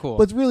playing. It's kind of cool.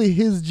 But it's really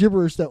his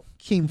gibberish that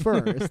came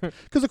first.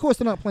 Because of course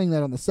they're not playing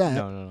that on the set.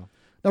 No.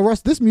 Now,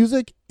 Russ, this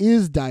music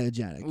is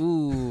diegetic.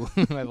 Ooh,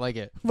 I like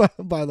it.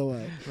 By the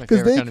way, My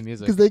favorite kind of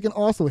music. because they can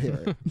also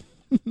hear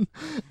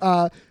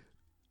it.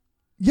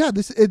 Yeah,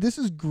 this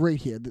is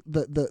great here.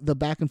 The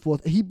back and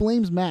forth. He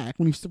blames Mac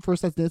when he first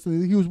starts dancing.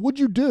 He goes, "What'd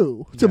you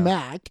do to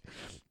Mac?"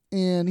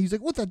 And he's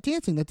like, "What's that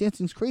dancing? That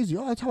dancing's crazy.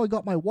 Oh, that's how I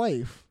got my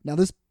wife." Now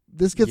this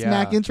gets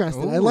Mac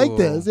interested. I like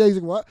this. Yeah, he's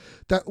like, "What?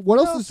 What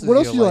else do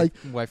you like?"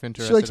 Wife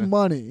interested. She likes in?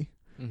 money.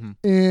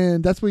 Mm-hmm.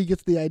 And that's where he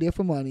gets the idea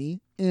for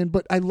money.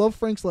 But I love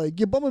Frank's like,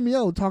 you're bumming me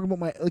out talking about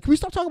my can we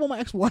stop talking about my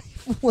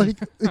ex-wife? Like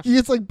he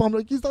gets like bummed,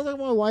 like, can you stop talking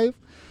about my wife?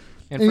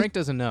 And Frank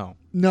doesn't know.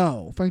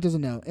 No, Frank doesn't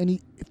know. And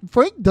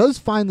Frank does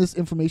find this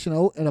information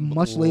out in a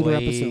much later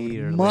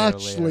episode.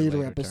 Much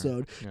later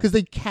episode. Because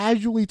they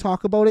casually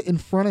talk about it in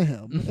front of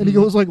him. Mm-hmm. And he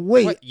goes like,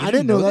 wait, what, I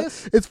didn't know that.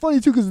 This? It's funny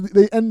too because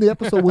they end the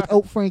episode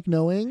without Frank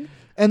knowing.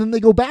 And then they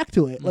go back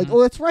to it. Like, oh,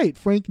 that's right.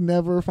 Frank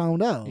never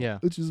found out. Yeah.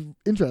 Which is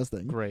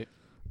interesting. Great.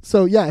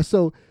 So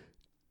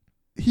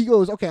he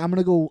goes, okay, I'm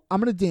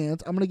gonna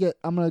dance, I'm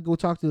gonna go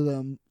talk to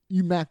them.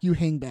 You Mac, you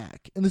hang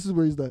back. And this is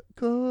where he's like,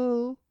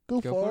 go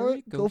for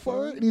it.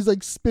 And he's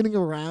like spinning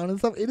around and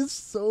stuff. It is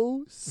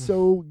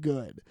so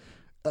good.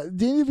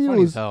 Danny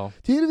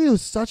DeVito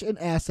is such an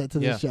asset to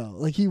this show.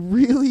 Like he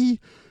really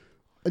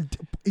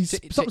he's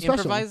something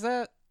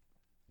special.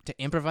 To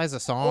improvise a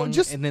song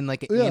and then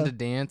like yeah. and to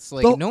dance,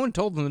 like no one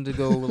told him to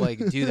go like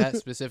do that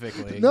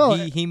specifically. No,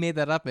 he made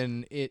that up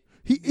and it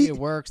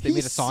works. They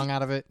made a song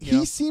out of it.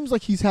 He seems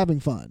like he's having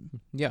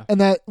fun. Yeah,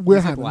 and that we're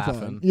he's having like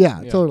fun.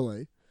 Yeah,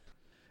 totally.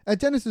 At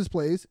Dennis's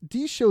place,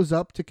 Dee shows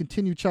up to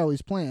continue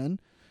Charlie's plan,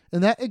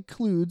 and that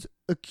includes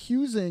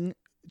accusing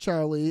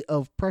Charlie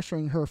of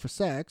pressuring her for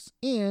sex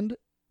and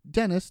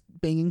Dennis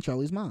banging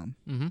Charlie's mom.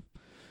 Mm-hmm.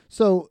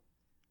 So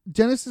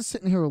Dennis is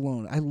sitting here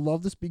alone. I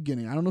love this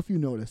beginning. I don't know if you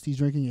noticed. He's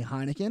drinking a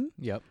Heineken,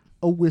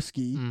 a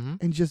whiskey,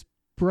 and just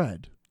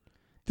bread.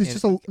 I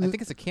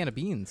think it's a can of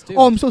beans too.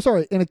 Oh, I'm so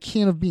sorry. And a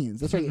can of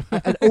beans. That's right.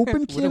 An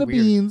open can of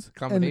beans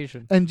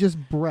combination. And just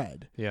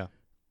bread. Yeah.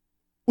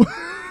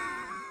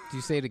 Do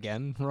you say it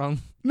again wrong?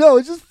 No,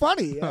 it's just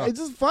funny. It's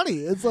just funny.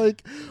 It's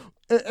like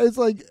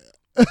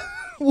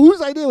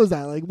whose idea was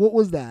that? Like, what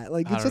was that?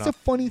 Like, it's such a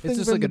funny thing. It's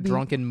just like a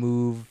drunken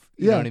move.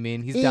 You know what I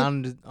mean? He's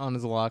down on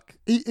his luck.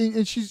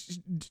 And she's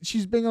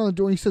banging on the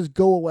door. And he says,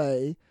 "Go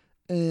away,"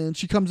 and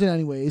she comes in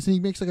anyways. And he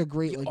makes like a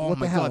great like, "What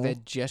the hell?" God,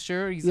 that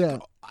gesture. He's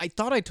like, "I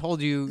thought I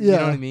told you." You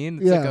know what I mean?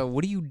 It's like,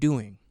 "What are you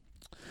doing?"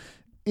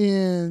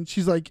 And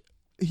she's like,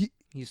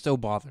 He's so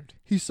bothered.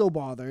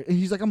 And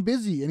he's like, "I'm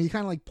busy," and he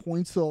kind of like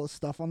points to all the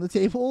stuff on the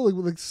table,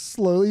 like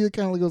slowly. It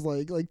kind of like goes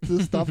like to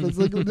the stuff that's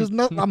like, "There's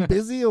nothing. I'm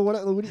busy," or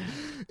whatever.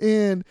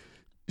 And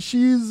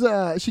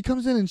she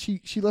comes in and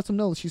she lets him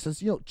know. She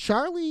says,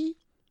 Charlie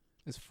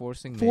is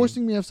forcing me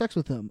to have sex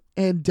with him.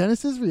 And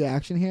Dennis's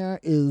reaction here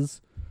is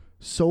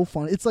so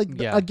funny. It's like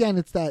again,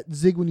 it's that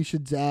zig when you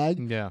should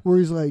zag. Yeah. Where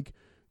he's like,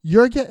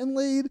 "You're getting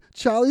laid.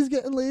 Charlie's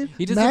getting laid."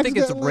 He doesn't Max think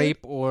it's rape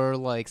or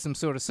like some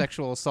sort of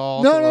sexual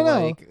assault. No.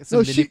 Like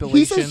some manipulation.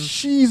 He says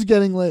she's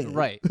getting laid.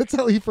 Right. That's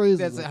how he phrases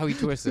it. That's how he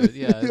twists it.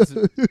 Yeah.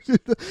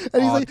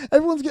 And he's like,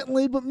 "Everyone's getting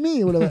laid but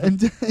me," or whatever.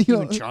 And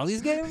even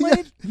Charlie's getting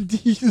laid. And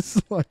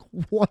he's like,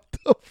 "What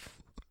the?"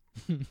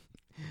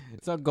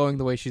 It's not going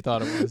the way she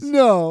thought it was.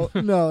 No,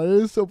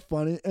 it is so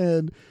funny.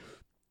 And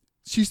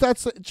she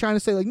starts trying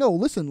to say like, "No,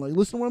 listen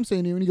to what I'm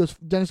saying to you." And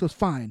Dennis goes,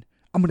 "Fine,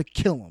 I'm gonna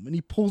kill him." And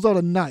he pulls out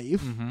a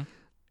knife. Mm-hmm.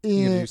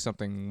 You're gonna do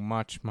something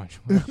much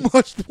worse.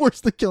 Much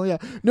worse than killing. Yeah,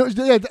 no,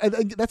 yeah.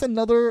 That's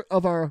another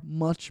of our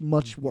much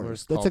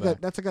worse. That's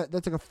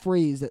like a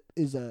phrase that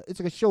is it's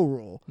like a show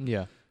rule.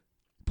 Yeah.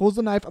 Pulls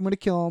the knife. I'm gonna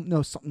kill him.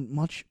 No, something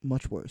much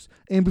worse.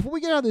 And before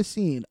we get out of this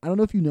scene, I don't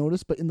know if you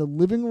noticed, but in the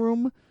living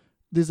room,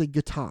 there's a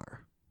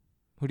guitar.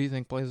 Who do you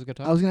think plays the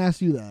guitar? I was gonna ask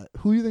you that.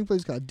 Who do you think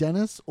plays guitar?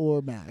 Dennis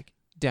or Mac?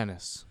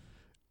 Dennis.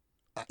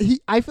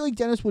 I feel like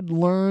Dennis would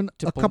learn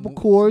a couple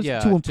chords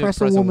to impress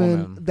a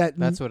woman.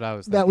 That's what I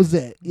was thinking. That was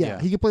it. Yeah.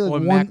 He could play like or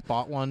one. Mac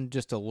bought one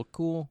just to look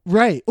cool.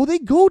 Right. Oh, they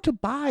go to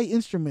buy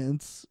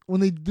instruments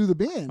when they do the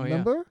band,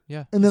 remember?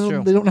 Yeah. And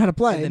then they don't know how to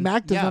play. Then,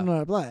 Mac doesn't know how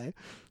to play.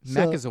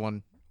 Mac is the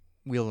one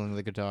wielding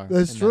the guitar.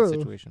 That's true. That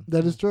situation.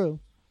 That is true.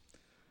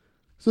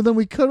 So then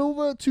we cut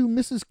over to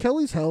Mrs.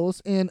 Kelly's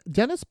house, and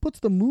Dennis puts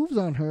the moves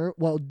on her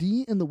while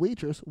Dee and the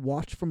waitress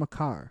watch from a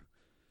car.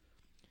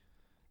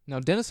 Now,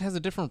 Dennis has a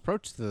different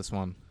approach to this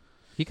one.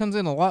 He comes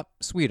in a lot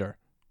sweeter.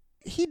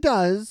 He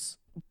does,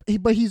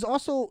 but he's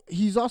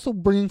also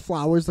bringing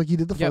flowers like he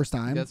did the Yep, first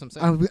time. that's what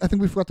I'm saying. I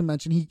think we forgot to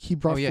mention he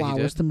brought Oh, yeah, he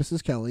flowers to did.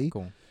 Mrs. Kelly.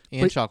 Cool.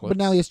 And chocolates. But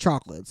now he has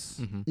chocolates.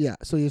 Mhm. Yeah,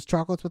 so he has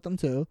chocolates with them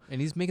too.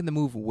 And he's making the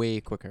move way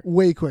quicker.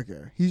 Way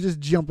quicker. He's just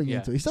jumping Yeah.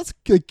 into it. He starts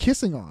like,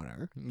 kissing on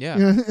her. Yeah.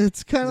 You know,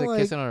 it's kind He's of like, like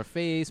kissing on her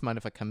face. Mind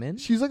if I come in?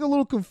 she's like a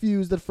little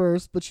confused at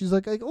first, but she's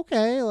like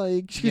okay,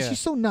 like Yeah. she's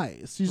so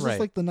nice. She's Right. just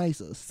like the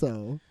nicest.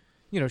 So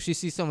You know, she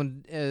sees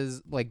someone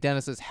as like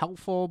Dennis as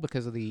helpful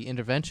because of the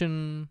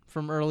intervention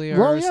from earlier.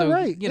 Well, yeah, so,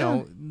 right, You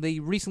know, they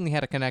recently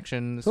had a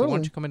connection. So why Totally.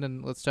 don't you come in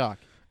and let's talk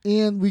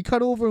and we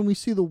cut over and we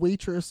see the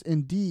waitress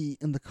and Dee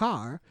in the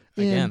car.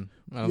 And again?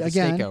 The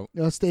stakeout.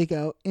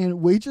 Stakeout. And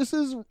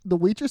the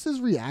waitress's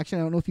reaction,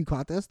 I don't know if you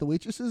caught this, the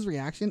waitress's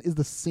reaction is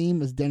the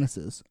same as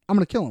Dennis's. I'm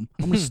going to kill him.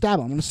 I'm going to stab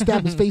him. I'm going to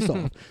stab his face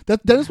off.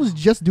 That Dennis was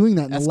just doing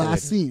that in the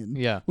last Escalated. scene.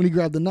 Yeah. When he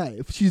grabbed the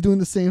knife. She's doing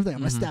the same thing.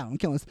 I'm going to stab him. I'm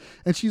killing him.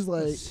 And she's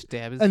like,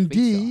 Stab his and face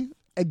Dee, off.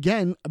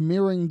 again,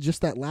 mirroring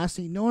just that last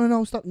scene.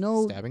 No, stop.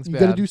 No. Stabbing's you got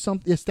to bad. do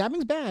something. Yeah,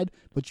 stabbing's bad,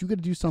 but you got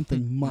to do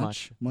something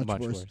much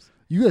worse.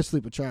 You got to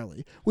sleep with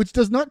Charlie, which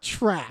does not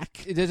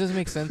track. It doesn't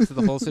make sense to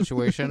the whole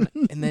situation.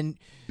 And then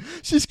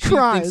She she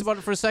cries. thinks about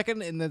it for a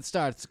second and then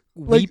starts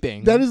Like,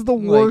 weeping. that is the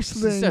Like, worst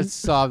she thing. starts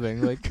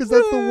sobbing. Like, Because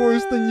that's the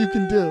worst thing you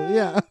can do.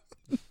 Yeah.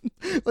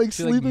 Like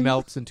she like sleeping.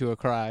 melts into a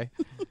cry.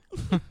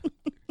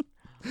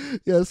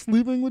 Yeah,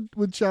 sleeping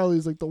with Charlie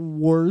is like the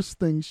worst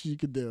thing she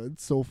could do.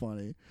 It's so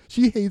funny.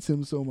 She hates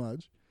him so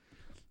much.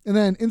 And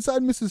then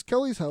inside Mrs.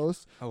 Kelly's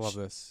house, I love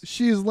this.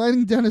 she is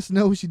letting Dennis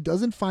know she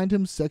doesn't find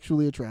him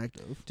sexually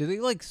attractive. Do they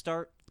like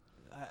start?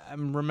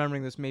 I'm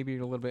remembering this maybe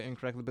a little bit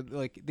incorrectly, but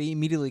like they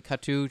immediately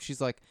cut to. She's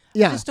like,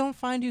 Yeah. I just don't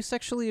find you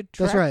sexually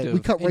That's attractive. right. We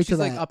cut and right she's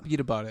to like that. upbeat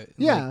about it.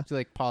 And, Yeah. Like, she's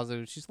like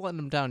positive. She's letting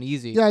him down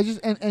easy. Yeah, I just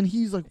and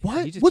he's like,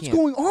 what? He just What's can't-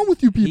 going on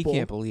with you He people?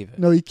 can't believe it.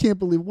 No, he can't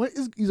believe. What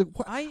is? He's like,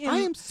 what? I I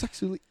am am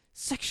sexually.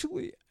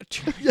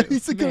 attractive. Yeah,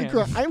 he's gonna Man.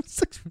 cry. I'm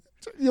sexually.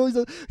 He always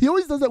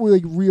does that where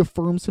he like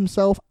reaffirms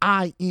himself.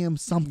 I am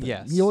something.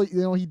 Yes. He always,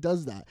 he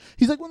does that.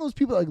 He's like one of those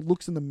people that like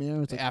looks in the mirror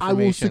and it's like, I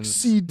will Affirmations.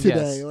 sucsid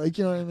today. Yes. Like,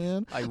 you know what I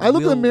mean? I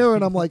look in the will- mirror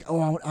and I'm like, oh,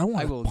 I I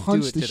want will to do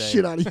punch it the today.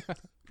 shit out of you.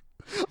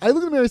 I look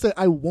in the mirror and say,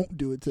 I won't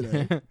do it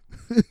today.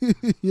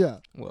 Yeah.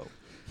 Whoa.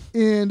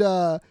 And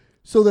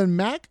so then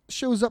Mac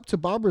shows up to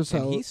Barbara's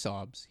And he house.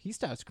 sobs. He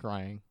starts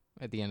crying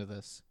at the end of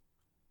this.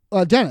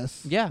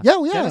 Dennis. Yeah. Yeah,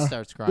 well, yeah. Dennis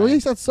starts crying. Well, he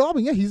starts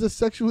sobbing. Yeah, he's a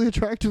sexually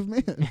attractive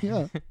man.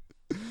 Yeah.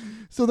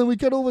 So then we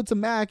cut over to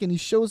Mac, and he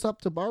shows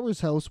up to Barbara's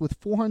house with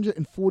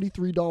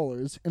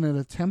 $443 in an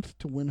attempt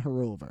to win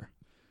her over.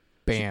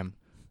 Bam.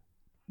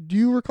 Do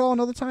you recall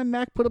another time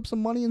Mac put up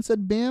some money and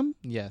said "bam"?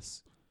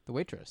 Yes. The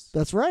waitress.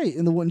 That's right.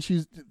 And when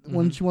she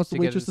wants the To get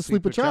waitress her to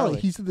sleep with Charlie,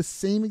 he said the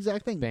same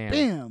exact thing. Bam.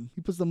 Bam.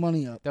 He puts the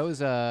money up. That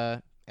was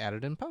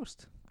added in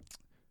post.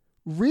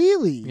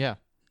 Really? Yeah.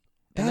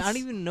 And I That's-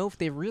 don't even know if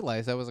they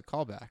realized that was a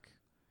callback.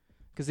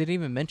 Because they didn't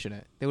even mention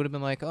it. They would have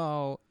been like,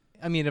 oh,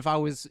 I mean, if I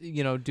was,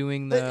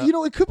 doing the.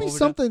 it could be overdub-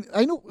 something.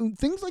 I know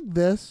things like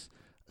this.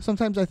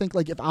 Sometimes I think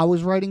like if I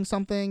was writing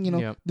something,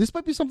 Yep. this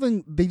might be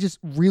something they just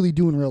really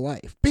do in real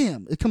life.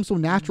 Bam! It comes so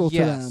natural to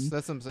Yes, them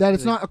that's what I'm saying. that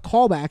it's not a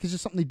callback. It's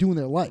just something they do in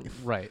their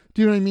life. Right.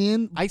 Do you know what I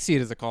mean? I see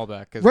it as a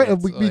callback. 'Cause Right,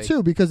 it's me like-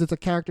 too, because it's a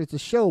character, it's a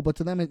show. But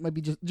to them, it might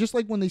be just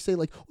like when they say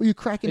like, "Oh, you're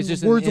cracking It's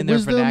just words in of their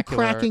wisdom,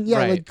 vernacular, cracking,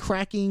 right. like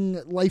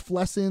cracking life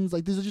lessons.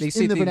 Like these are They just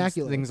say in the things,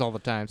 vernacular. things all the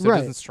time. So Right.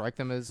 it doesn't strike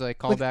them as like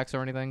callbacks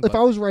or anything. If but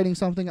I was writing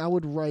something, I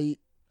would write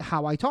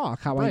how I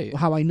talk, Right.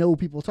 how I know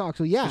people talk.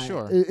 So yeah, For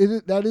sure.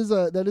 that is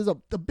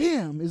the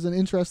bam is an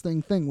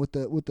interesting thing with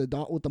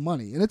the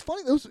money, and it's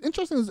funny. It was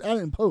interesting. It was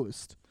added in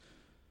post.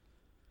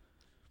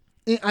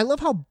 And I love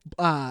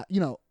how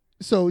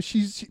So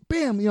she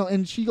bam,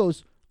 and she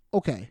goes,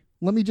 okay,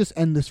 let me just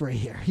end this right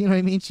here. You know what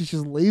I mean? She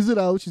just lays it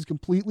out. She's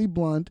completely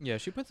blunt. yeah,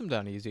 she puts them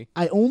down easy.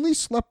 I only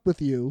slept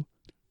with you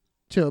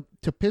to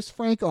piss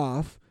Frank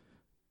off,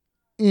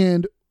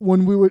 and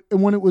when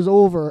it was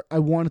over, I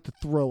wanted to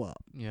throw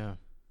up. Yeah.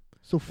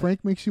 So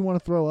Frank makes you want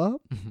to throw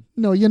up?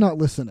 No, you're not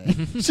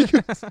listening. She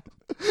goes,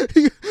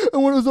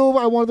 and when it was over,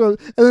 I wanted to throw up.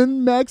 And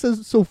then Max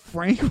says, so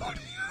Frank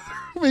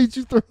made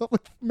you throw up?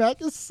 Like,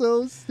 Mac is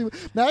so stupid.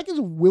 Mac is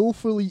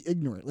willfully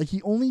ignorant. Like,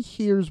 he only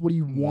hears what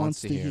he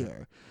wants to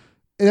hear.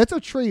 And that's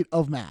a trait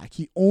of Mac.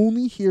 He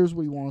only hears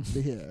what he wants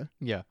to hear.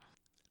 Yeah.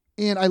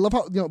 And I love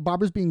how,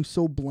 Barbara's being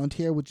so blunt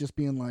here with just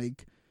being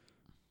like,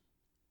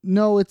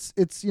 no, it's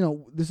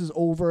this is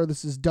over.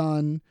 This is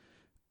done.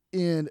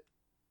 And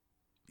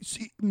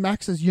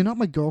Max says, "You're not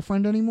my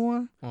girlfriend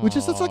anymore," which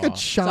is such like a Aw,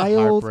 child.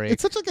 heartbreak.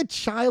 It's such like a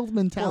child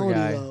mentality,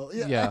 guy. though.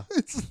 Yeah.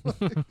 It's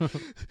like,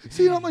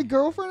 so you're not my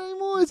girlfriend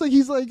anymore. It's like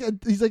he's like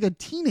a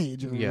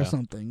teenager Yeah. or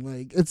something.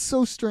 Like it's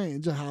so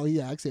strange how he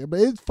acts here, but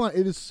it's fun.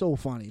 It is so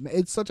funny.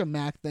 It's such a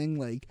Mac thing.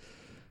 Like,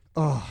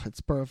 oh,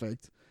 it's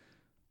perfect.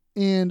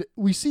 And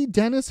we see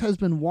Dennis has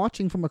been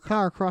watching from a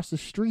car across the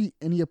street,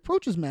 and he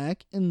approaches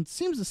Mac and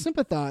seems to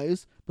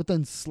sympathize, but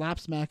then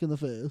slaps Mac in the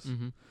face.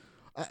 Mm-hmm.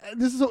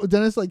 This is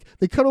Dennis, like,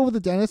 they cut over to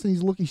Dennis and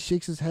he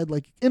shakes his head,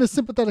 like, in a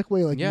sympathetic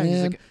way, like, Yeah, he's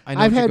man, like, I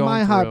know I've what you're had my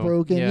going heart through."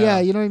 broken. Yeah. Yeah,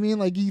 you know what I mean?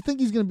 Like, you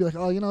think he's going to be like,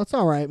 oh, it's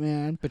all right,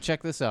 man. But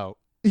check this out.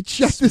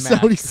 Check this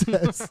out, he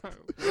says.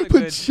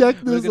 But check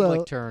this out.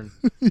 Like, turn.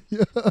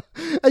 Yeah.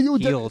 And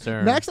Heel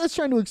turn. Max is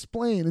trying to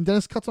explain, and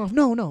Dennis cuts off.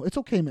 No, it's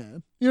okay,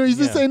 man. You know, he's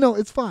just Yeah. saying, no,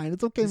 it's fine.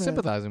 It's okay, He's man.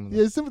 sympathizing with Yeah,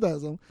 him. he's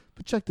sympathizing.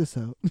 But check this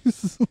out.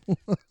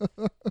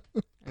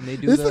 And they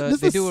do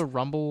This do a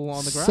rumble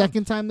on the ground.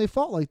 Second time they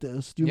fought like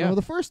this. Do you Yeah.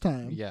 remember the first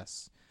time?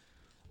 Yes.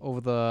 Over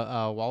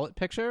the wallet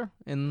picture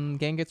in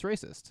Gang Gets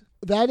Racist.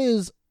 That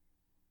is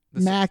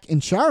The Mac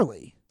and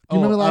Charlie. Do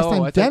you remember last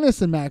time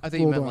Dennis and Mac I thought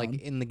you meant rolled like on?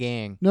 in the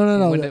gang.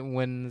 No.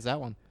 When is that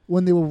one?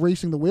 When they were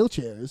racing the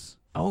wheelchairs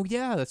Oh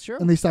yeah, that's true.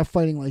 and they stopped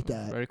fighting like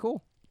that. Very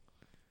cool.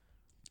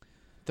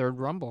 Third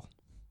rumble.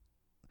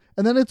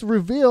 And then it's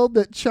revealed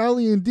that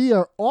Charlie and Dee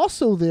are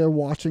also there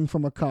watching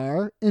from a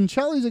car, and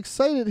Charlie's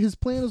excited his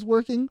plan is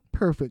working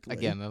perfectly.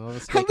 Again, another How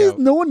stake does out.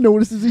 no one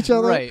notices each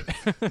other? Right.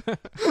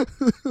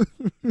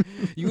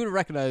 You would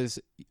recognize.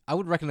 I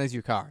would recognize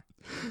your car.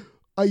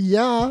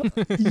 Yeah.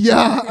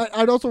 Yeah.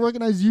 I'd also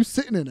recognize you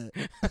sitting in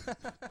it.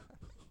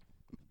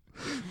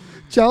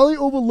 Charlie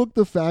overlooked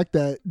the fact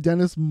that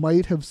Dennis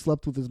might have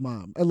slept with his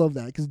mom. I love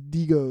that because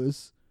Dee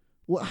goes,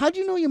 well, how'd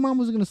you know your mom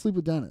was going to sleep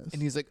with Dennis?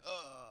 And he's like,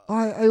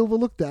 I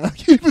overlooked that. I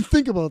can't even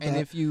think about and that.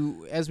 if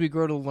you, as we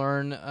grow to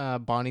learn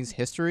Bonnie's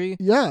history,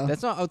 Yeah.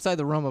 that's not outside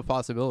the realm of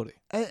possibility.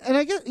 And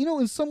I guess,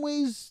 in some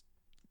ways,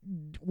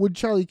 would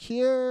Charlie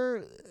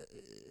care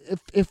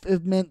if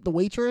it meant the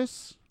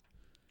waitress?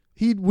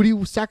 Would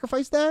he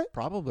sacrifice that?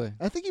 Probably.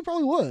 I think he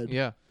probably would.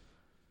 Yeah.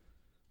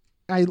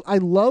 I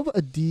love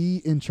a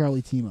Dee and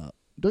Charlie team up.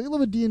 Don't you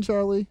love a Dee and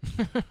Charlie?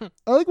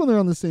 I like when they're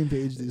on the same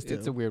page, these two.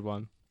 It's a weird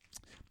one.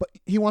 But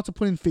he wants to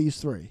put in phase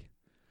 3.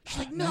 She's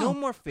like, no.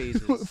 more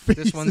phases.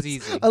 Phases. This one's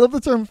easy. I love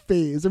the term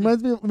phase. It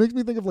makes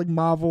me think of like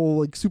Marvel,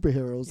 like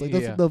superheroes. Like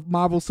that's Yeah. the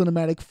Marvel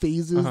cinematic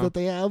phases Uh-huh. that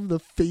they have. The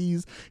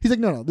phase. He's like,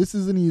 no, this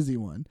is an easy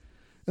one.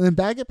 And then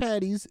back at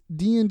Patty's,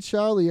 Dee and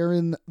Charlie are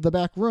in the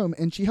back room,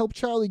 and she helped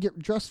Charlie get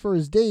dressed for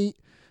his date.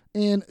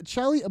 And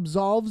Charlie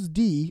absolves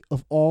Dee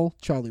of all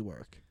Charlie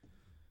work.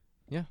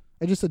 Yeah.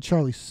 I just said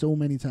Charlie so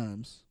many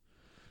times.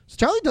 So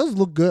Charlie does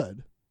look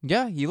good.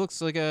 Yeah, he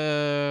looks like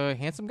a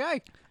handsome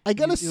guy. I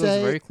gotta He looks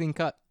say, very clean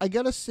cut. I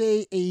gotta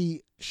say,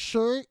 a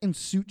shirt and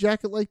suit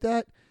jacket like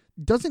that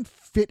doesn't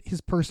fit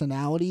his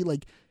personality.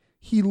 Like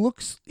he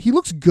looks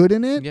good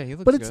in it. Yeah, he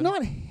looks but it's good.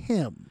 not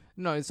him.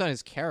 No, it's not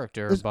his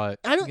character, It's- but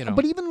I don't. you know.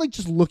 But even like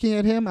just looking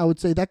at him, I would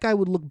say that guy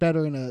would look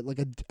better in a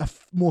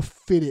more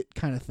fitted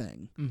kind of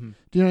thing. Mhm.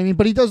 Do you know what I mean?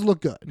 But he does look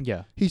good.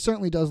 Yeah. He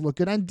certainly does look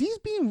good. And Dee's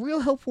being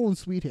real helpful and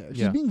sweet here. She's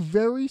Yeah. being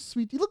very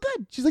sweet. You look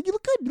good. She's like, you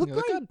look good. You look You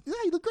look great. good. Yeah,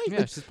 you look great. Yeah,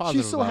 Like, she's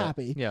positive. she's so about it.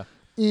 happy. Yeah.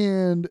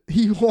 And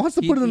he wants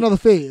to He- put in he- another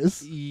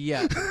phase.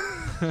 Yeah.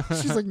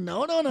 She's like,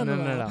 no. No.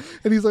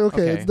 And he's like,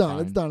 okay, Okay, it's done.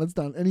 fine. It's done. It's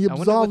done. And he I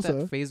wonder what absolves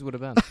that her. phase would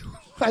have been.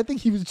 I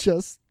think he was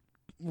just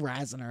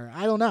razzing her.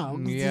 I don't know.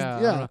 It's just- Yeah.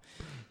 I don't know.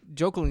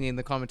 Jokingly in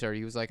the commentary,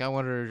 he was like, I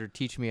wanted her to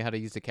teach me how to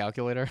use the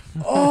calculator.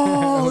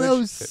 Oh, that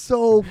was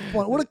so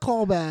fun. What a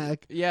callback.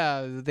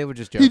 Yeah, they were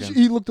just He, joking.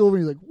 he looked over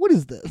and he's like, what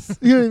is this?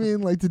 You know what I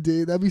mean? Like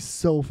today, that'd be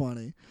so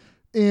funny.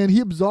 And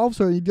he absolves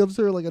her. He gives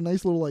her like a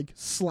nice little like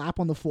slap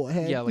on the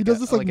forehead. Yeah, like he does a,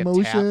 this like a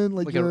motion, tap,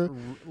 like like you're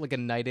like a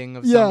knighting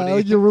of yeah, somebody,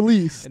 like you're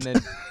released. and then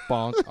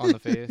bonk on the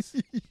face.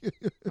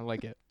 I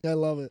like it. I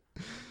love it.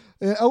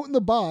 And out in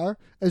the bar,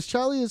 as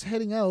Charlie is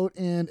heading out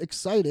and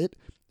excited,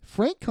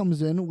 Frank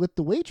comes in with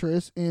the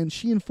waitress, and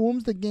she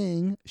informs the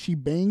gang she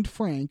banged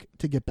Frank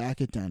to get back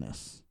at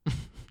Dennis.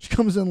 She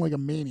comes in like a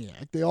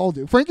maniac. They all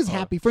do. Frank is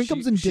happy. Frank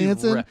comes in she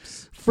dancing.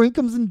 rips. Frank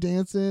comes in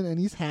dancing, and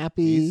he's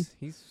happy.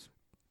 He's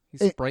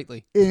Eh,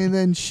 sprightly. And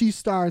then she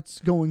starts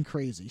going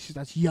crazy. She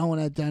starts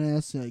yelling at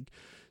Dennis, like,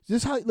 "Is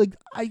this how? Like,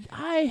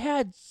 I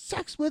had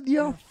sex with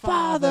your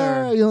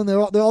father." You know, and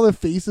they're all their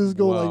faces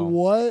go Whoa. like,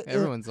 "What?"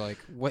 Everyone's like,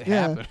 what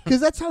Yeah, happened? because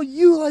that's how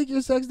you like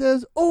your sex,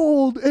 Dennis.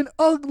 Old and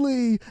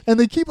ugly, and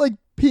they keep like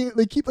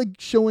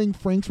showing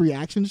Frank's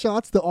reaction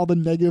shots to all the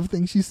negative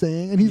things she's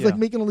saying, and he's like Yeah.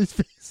 making all these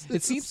faces.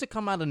 It seems to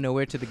come out of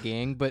nowhere to the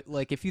gang, but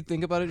like if you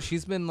think about it,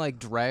 she's been like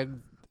dragged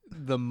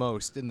the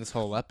most in this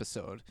whole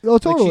episode. Oh,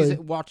 totally. Like she's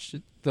watched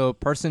the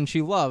person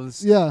she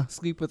loves Yeah.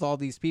 sleep with all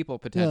these people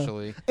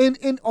potentially.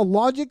 And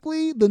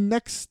logically, the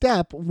next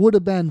step would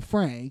have been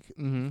Frank,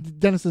 Mm-hmm.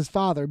 Dennis's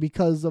father,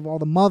 because of all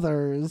the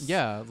mothers.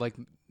 Yeah, like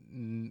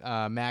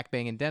Mac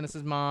banging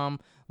Dennis's mom.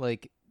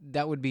 Like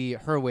that would be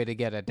her way to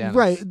get at Dennis.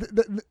 Right.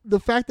 The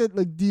fact that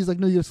like Dee's like,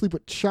 no, you have to sleep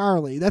with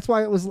Charlie. That's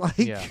why it was like,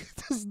 Yeah.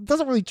 this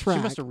doesn't really track.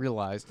 She must have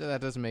realized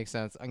that doesn't make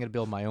sense. I'm gonna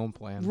build my own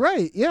plan.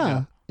 Right.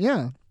 Yeah.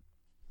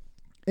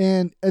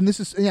 And this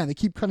is they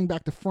keep cutting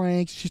back to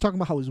Frank. She's talking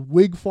about how his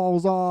wig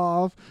falls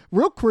off.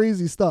 Real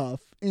crazy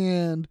stuff.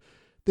 And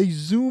they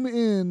zoom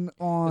in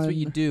on That's what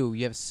you do.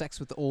 You have sex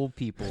with old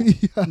people.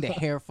 Yeah. And the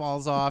hair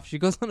falls off. She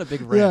goes on a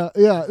big rant.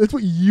 Yeah, that's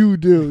what you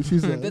do, she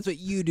says. That's what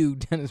you do,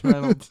 Dennis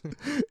Reynolds.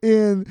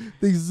 And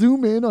they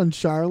zoom in on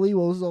Charlie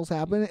while this is all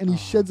happening, and he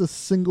sheds a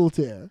single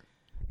tear.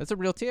 That's a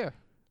real tear.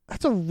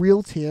 That's a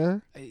real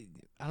tear. I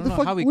don't The know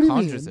fuck- how he what do you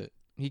conjures mean? it.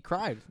 He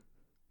cried.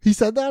 He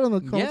said that on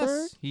the commentary?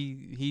 Yes,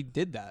 he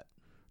did that.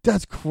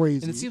 That's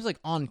crazy. And it seems like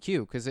on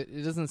cue because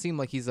it doesn't seem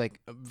like he's like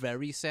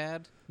very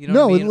sad. You know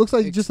no, what I mean? it looks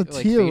like just a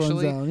tear runs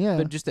facially, down. Yeah,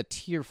 but just a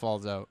tear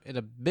falls out, and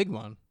a big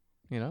one.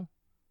 You know,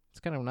 it's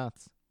kind of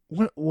nuts.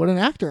 what an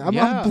actor! I'm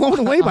Yeah. blown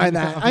away by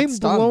that. I'm I'm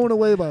stunned. blown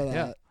away by that.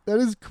 Yeah. That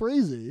is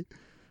crazy.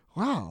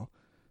 Wow.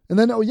 And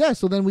then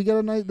so then we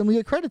get then we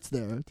get credits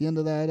there at the end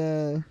of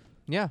that.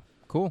 Yeah,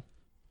 cool.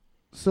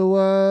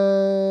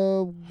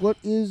 So what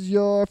is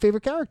your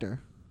favorite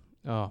character?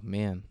 Oh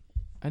man,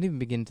 I didn't even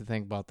begin to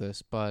think about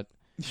this, but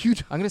You.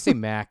 I'm gonna say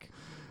Mac.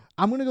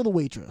 I'm gonna go the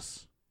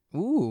waitress.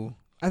 Ooh,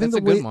 I think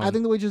that's the a good one. I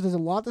think the waitress does a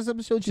lot this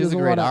episode. She She has does a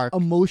a great lot arc.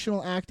 of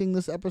emotional acting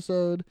this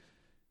episode.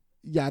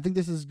 Yeah, I think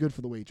this is good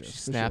for the waitress. She for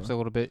snaps sure. a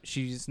little bit.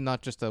 She's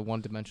not just a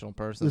one-dimensional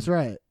person. That's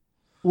right.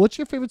 What's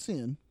your favorite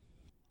scene?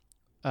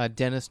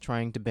 Dennis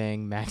trying to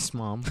bang Mac's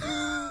mom.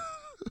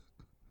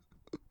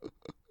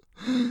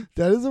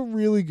 That is a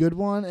really good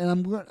one,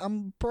 and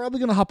I'm probably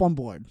gonna hop on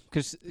board.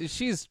 Because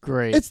she's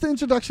great. It's the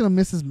introduction of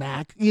Mrs.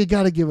 Mack. You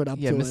gotta give it up.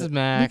 Yeah, to Mrs. it.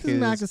 Mack Mrs.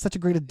 Mack is is such a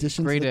great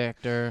addition. great to the,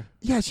 actor.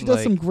 Yeah, she does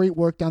Like- some great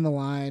work down the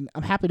line.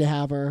 I'm happy to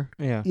have her.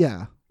 Yeah.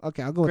 Yeah.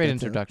 Okay, I'll go Great with that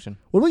too. introduction.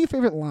 What about your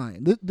favorite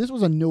line? This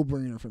was a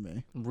no-brainer for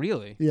me.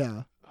 Really?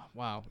 Yeah.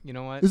 Wow. You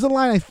know what? This is a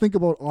line I think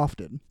about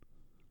often.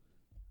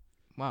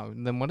 Wow.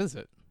 Then what is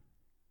it?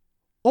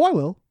 Oh, I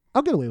will.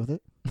 I'll get away with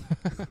it.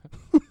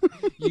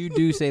 You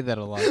do say that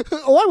a lot.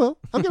 Oh, I will.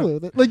 I'll get away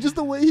with it. Like, just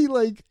the way he,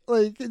 like,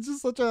 it's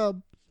just such a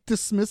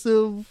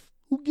dismissive,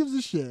 who gives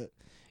a shit?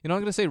 You know,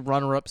 I'm gonna say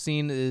runner-up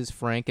scene is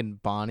Frank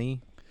and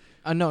Bonnie.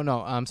 No,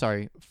 I'm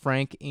sorry,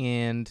 Frank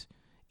and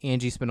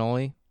Angie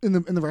Spinoli. In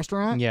the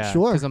restaurant? Yeah,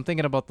 Sure. Because I'm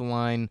thinking about the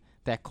line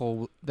that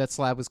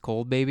slab was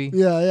cold, baby.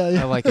 Yeah.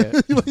 I like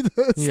it. You like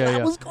that? Yeah, That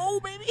yeah. was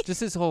cold, baby. Just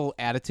his whole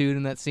attitude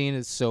in that scene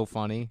is so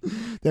funny.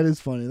 That is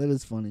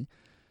funny.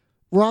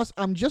 Ross,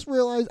 I just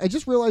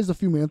realized a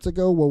few minutes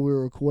ago while we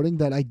were recording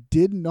that I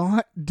did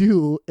not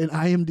do an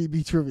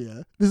IMDb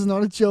trivia. This is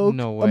not a joke.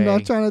 No I'm way.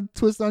 not trying to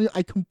twist on you.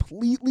 I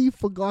completely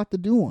forgot to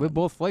do one. We have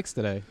both flights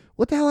today.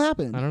 What the hell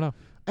happened? I don't know.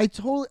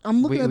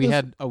 I'm looking at We this.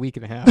 had a week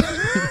and a half.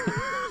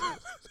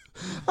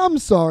 I'm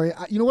sorry.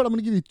 You know what? I'm going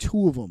to give you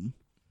two of them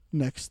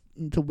next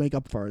to make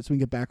up for it so we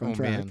can get back on Oh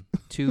track. man,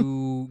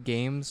 2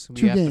 games. We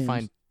Two have to games.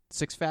 find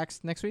 6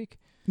 facts next week.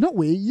 No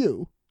way,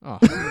 you. Oh.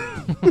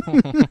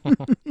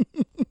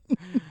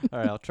 All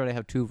right, I'll try to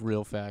have 2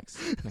 real facts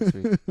next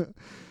week.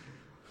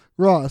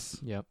 Ross,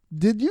 Yep.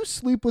 did you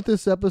sleep with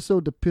this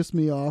episode to piss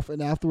me off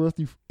and afterwards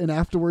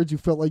you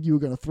felt like you were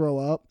going to throw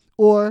up?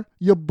 Or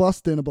you're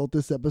busting about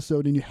this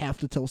episode and you have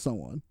to tell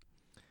someone?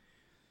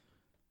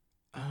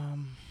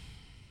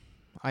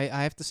 I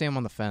have to say I'm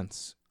on the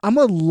fence. I'm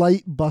a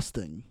light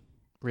busting.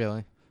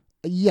 Really?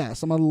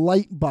 Yes, I'm a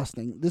light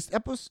busting.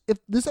 If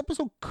this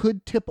episode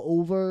could tip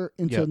over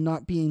into Yep.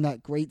 not being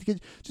that great, because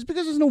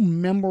there's no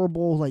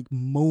memorable like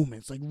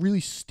moments, like really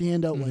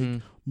stand out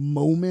like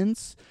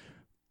moments,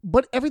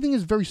 but everything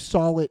is very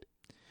solid.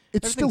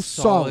 It's still Everything's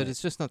solid.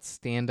 It's just not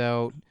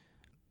standout.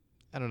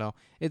 I don't know.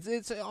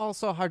 It's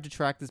also hard to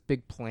track this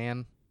big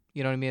plan.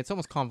 You know what I mean? It's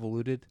almost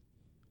convoluted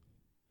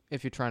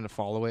if you're trying to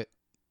follow it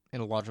in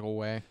a logical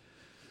way.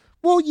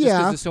 Well, Just 'cause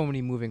yeah. there's so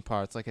many moving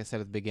parts, like I said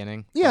at the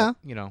beginning. Yeah.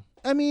 But, you know,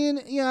 I mean,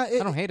 yeah. I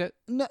don't hate it.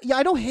 No, yeah,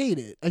 I don't hate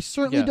it. I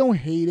certainly Yeah. don't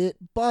hate it.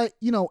 But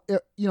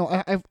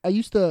I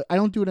used to. I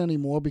don't do it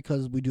anymore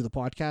because we do the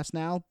podcast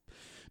now.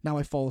 Now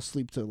I fall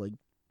asleep to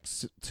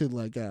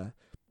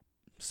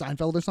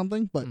Seinfeld or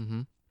something. But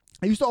Mm-hmm.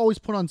 I used to always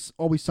put on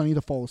Always Sunny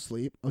to fall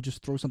asleep. I'll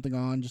just throw something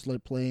on, just let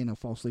it play, and I'll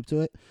fall asleep to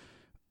it.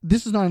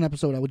 This is not an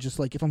episode I would just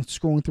like if I'm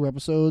scrolling through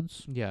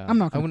episodes. Yeah. I'm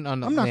not. I Gonna, wouldn't. I'm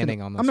not landing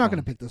gonna, on this. I'm not one.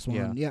 going to pick this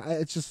one. Yeah.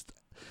 It's just.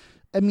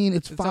 I mean,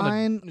 it's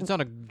fine. It's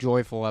not a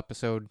joyful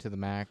episode to the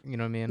Mac. You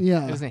know what I mean?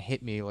 Yeah. It doesn't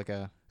hit me like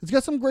a. It's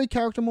got some great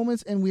character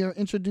moments, and we are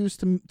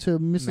introduced to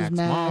Mrs. Mac's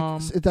mom.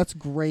 Max. That's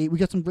great. We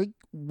got some great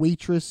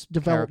waitress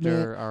development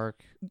Character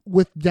arc.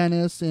 with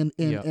Dennis and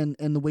Yep.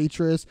 and the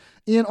waitress,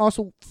 and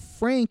also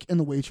Frank and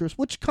the waitress,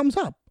 which comes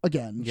up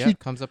again. Yeah, She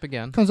comes up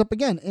again. comes up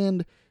again,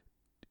 and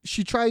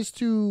she tries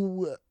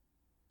to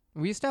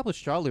We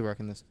established Charlie work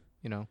in this.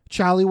 You know,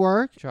 Charlie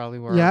work. Charlie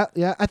work.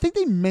 Yeah. I think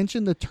they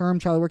mentioned the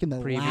term Charlie work in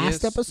the Previous,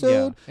 last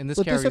episode. Yeah. And this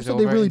But this carries episode, over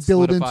they really and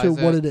build into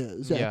solidifies what it. it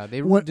is. Yeah,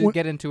 they When- did when-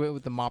 get into it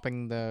with the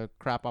mopping the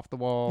crap off the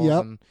walls.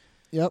 Yep. And,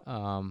 Yep.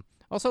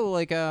 Also,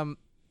 like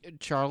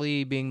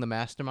Charlie being the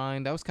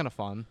mastermind, that was kind of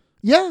fun.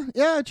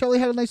 Yeah. Charlie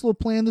had a nice little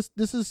plan.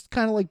 This is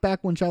kind of like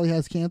back when Charlie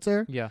has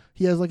cancer. Yeah.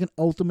 He has like an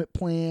ultimate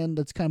plan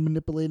that's kind of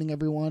manipulating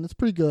everyone. It's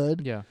pretty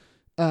good. Yeah.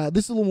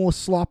 This is a little more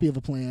sloppy of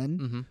a plan,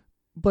 Mm-hmm.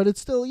 but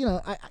it's still,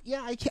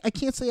 I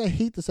can't say I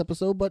hate this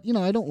episode, but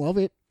I don't love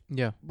it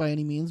Yeah. by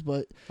any means.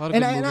 But A lot of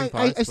and good I moving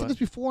parts. I said but- this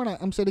before, and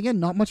I'm saying it again,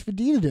 not much for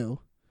Dee to do.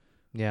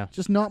 Yeah.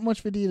 Just not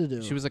much for Dee to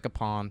do. She was like a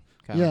pawn.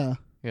 Kinda.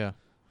 Yeah.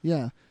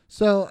 Yeah.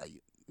 So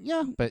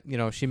yeah, But,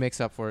 she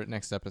makes up for it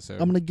next episode.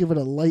 I'm gonna give it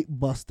a light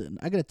bustin'.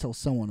 I gotta tell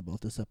someone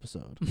about this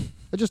episode.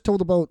 I just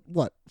told about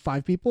what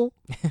 5 people.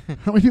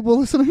 How many people are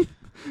listening?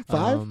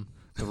 5.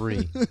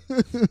 3.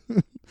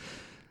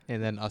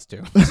 And then us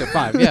 2. So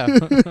 5, yeah.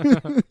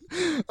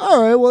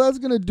 All right, well, that's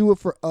going to do it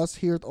for us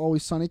here at the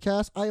Always Sunny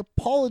Cast. I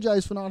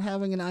apologize for not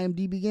having an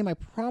IMDb game. I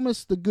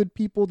promise the good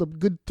people, the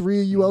good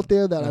three of you out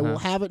there, that I will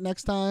have it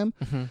next time.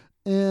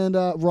 And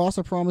Ross,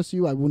 I promise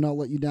you, I will not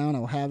let you down. I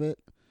will have it.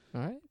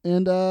 All right.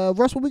 And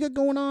Russ, what we got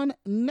going on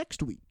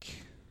next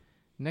week?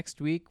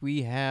 Next week,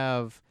 we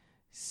have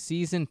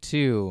Season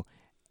 2,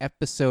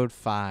 Episode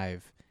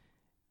 5.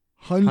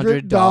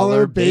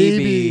 $100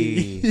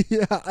 Baby.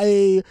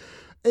 Yeah,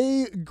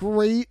 a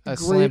great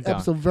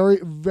episode. Very,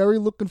 very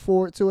looking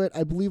forward to it.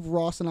 I believe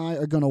Ross and I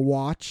are going to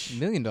watch $1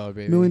 Million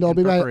Baby. $1 Million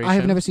Baby. I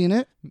have never seen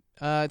it.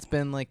 It's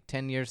been like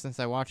 10 years since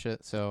I watched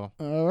it, so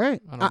all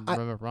right. I don't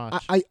remember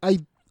much.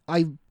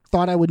 I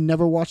thought I would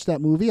never watch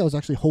that movie. I was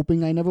actually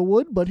hoping I never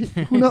would, but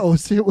who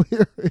knows? Here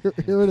it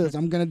is.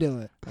 I'm going to do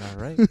it. All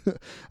right.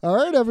 All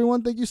right,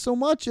 everyone. Thank you so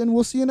much, and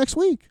we'll see you next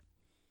week.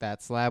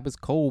 That slab was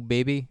cold,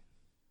 baby.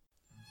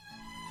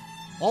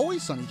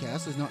 Always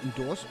Sunnycast is not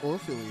endorsed or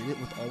affiliated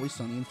with Always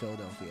Sunny in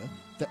Philadelphia,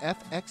 the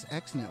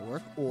FXX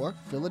Network, or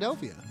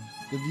Philadelphia.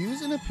 The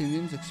views and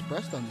opinions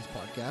expressed on this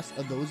podcast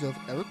are those of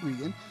Eric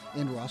Regan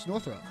and Ross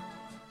Northrup.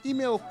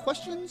 Email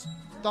questions,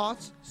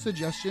 thoughts,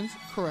 suggestions,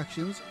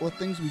 corrections, or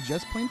things we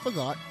just plain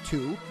forgot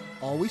to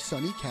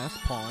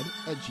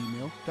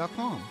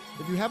alwayssunnycastpod@gmail.com.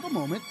 If you have a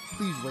moment,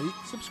 please rate,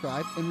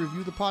 subscribe, and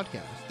review the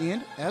podcast.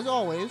 And, as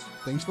always,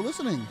 thanks for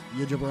listening,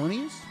 you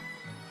jabronis.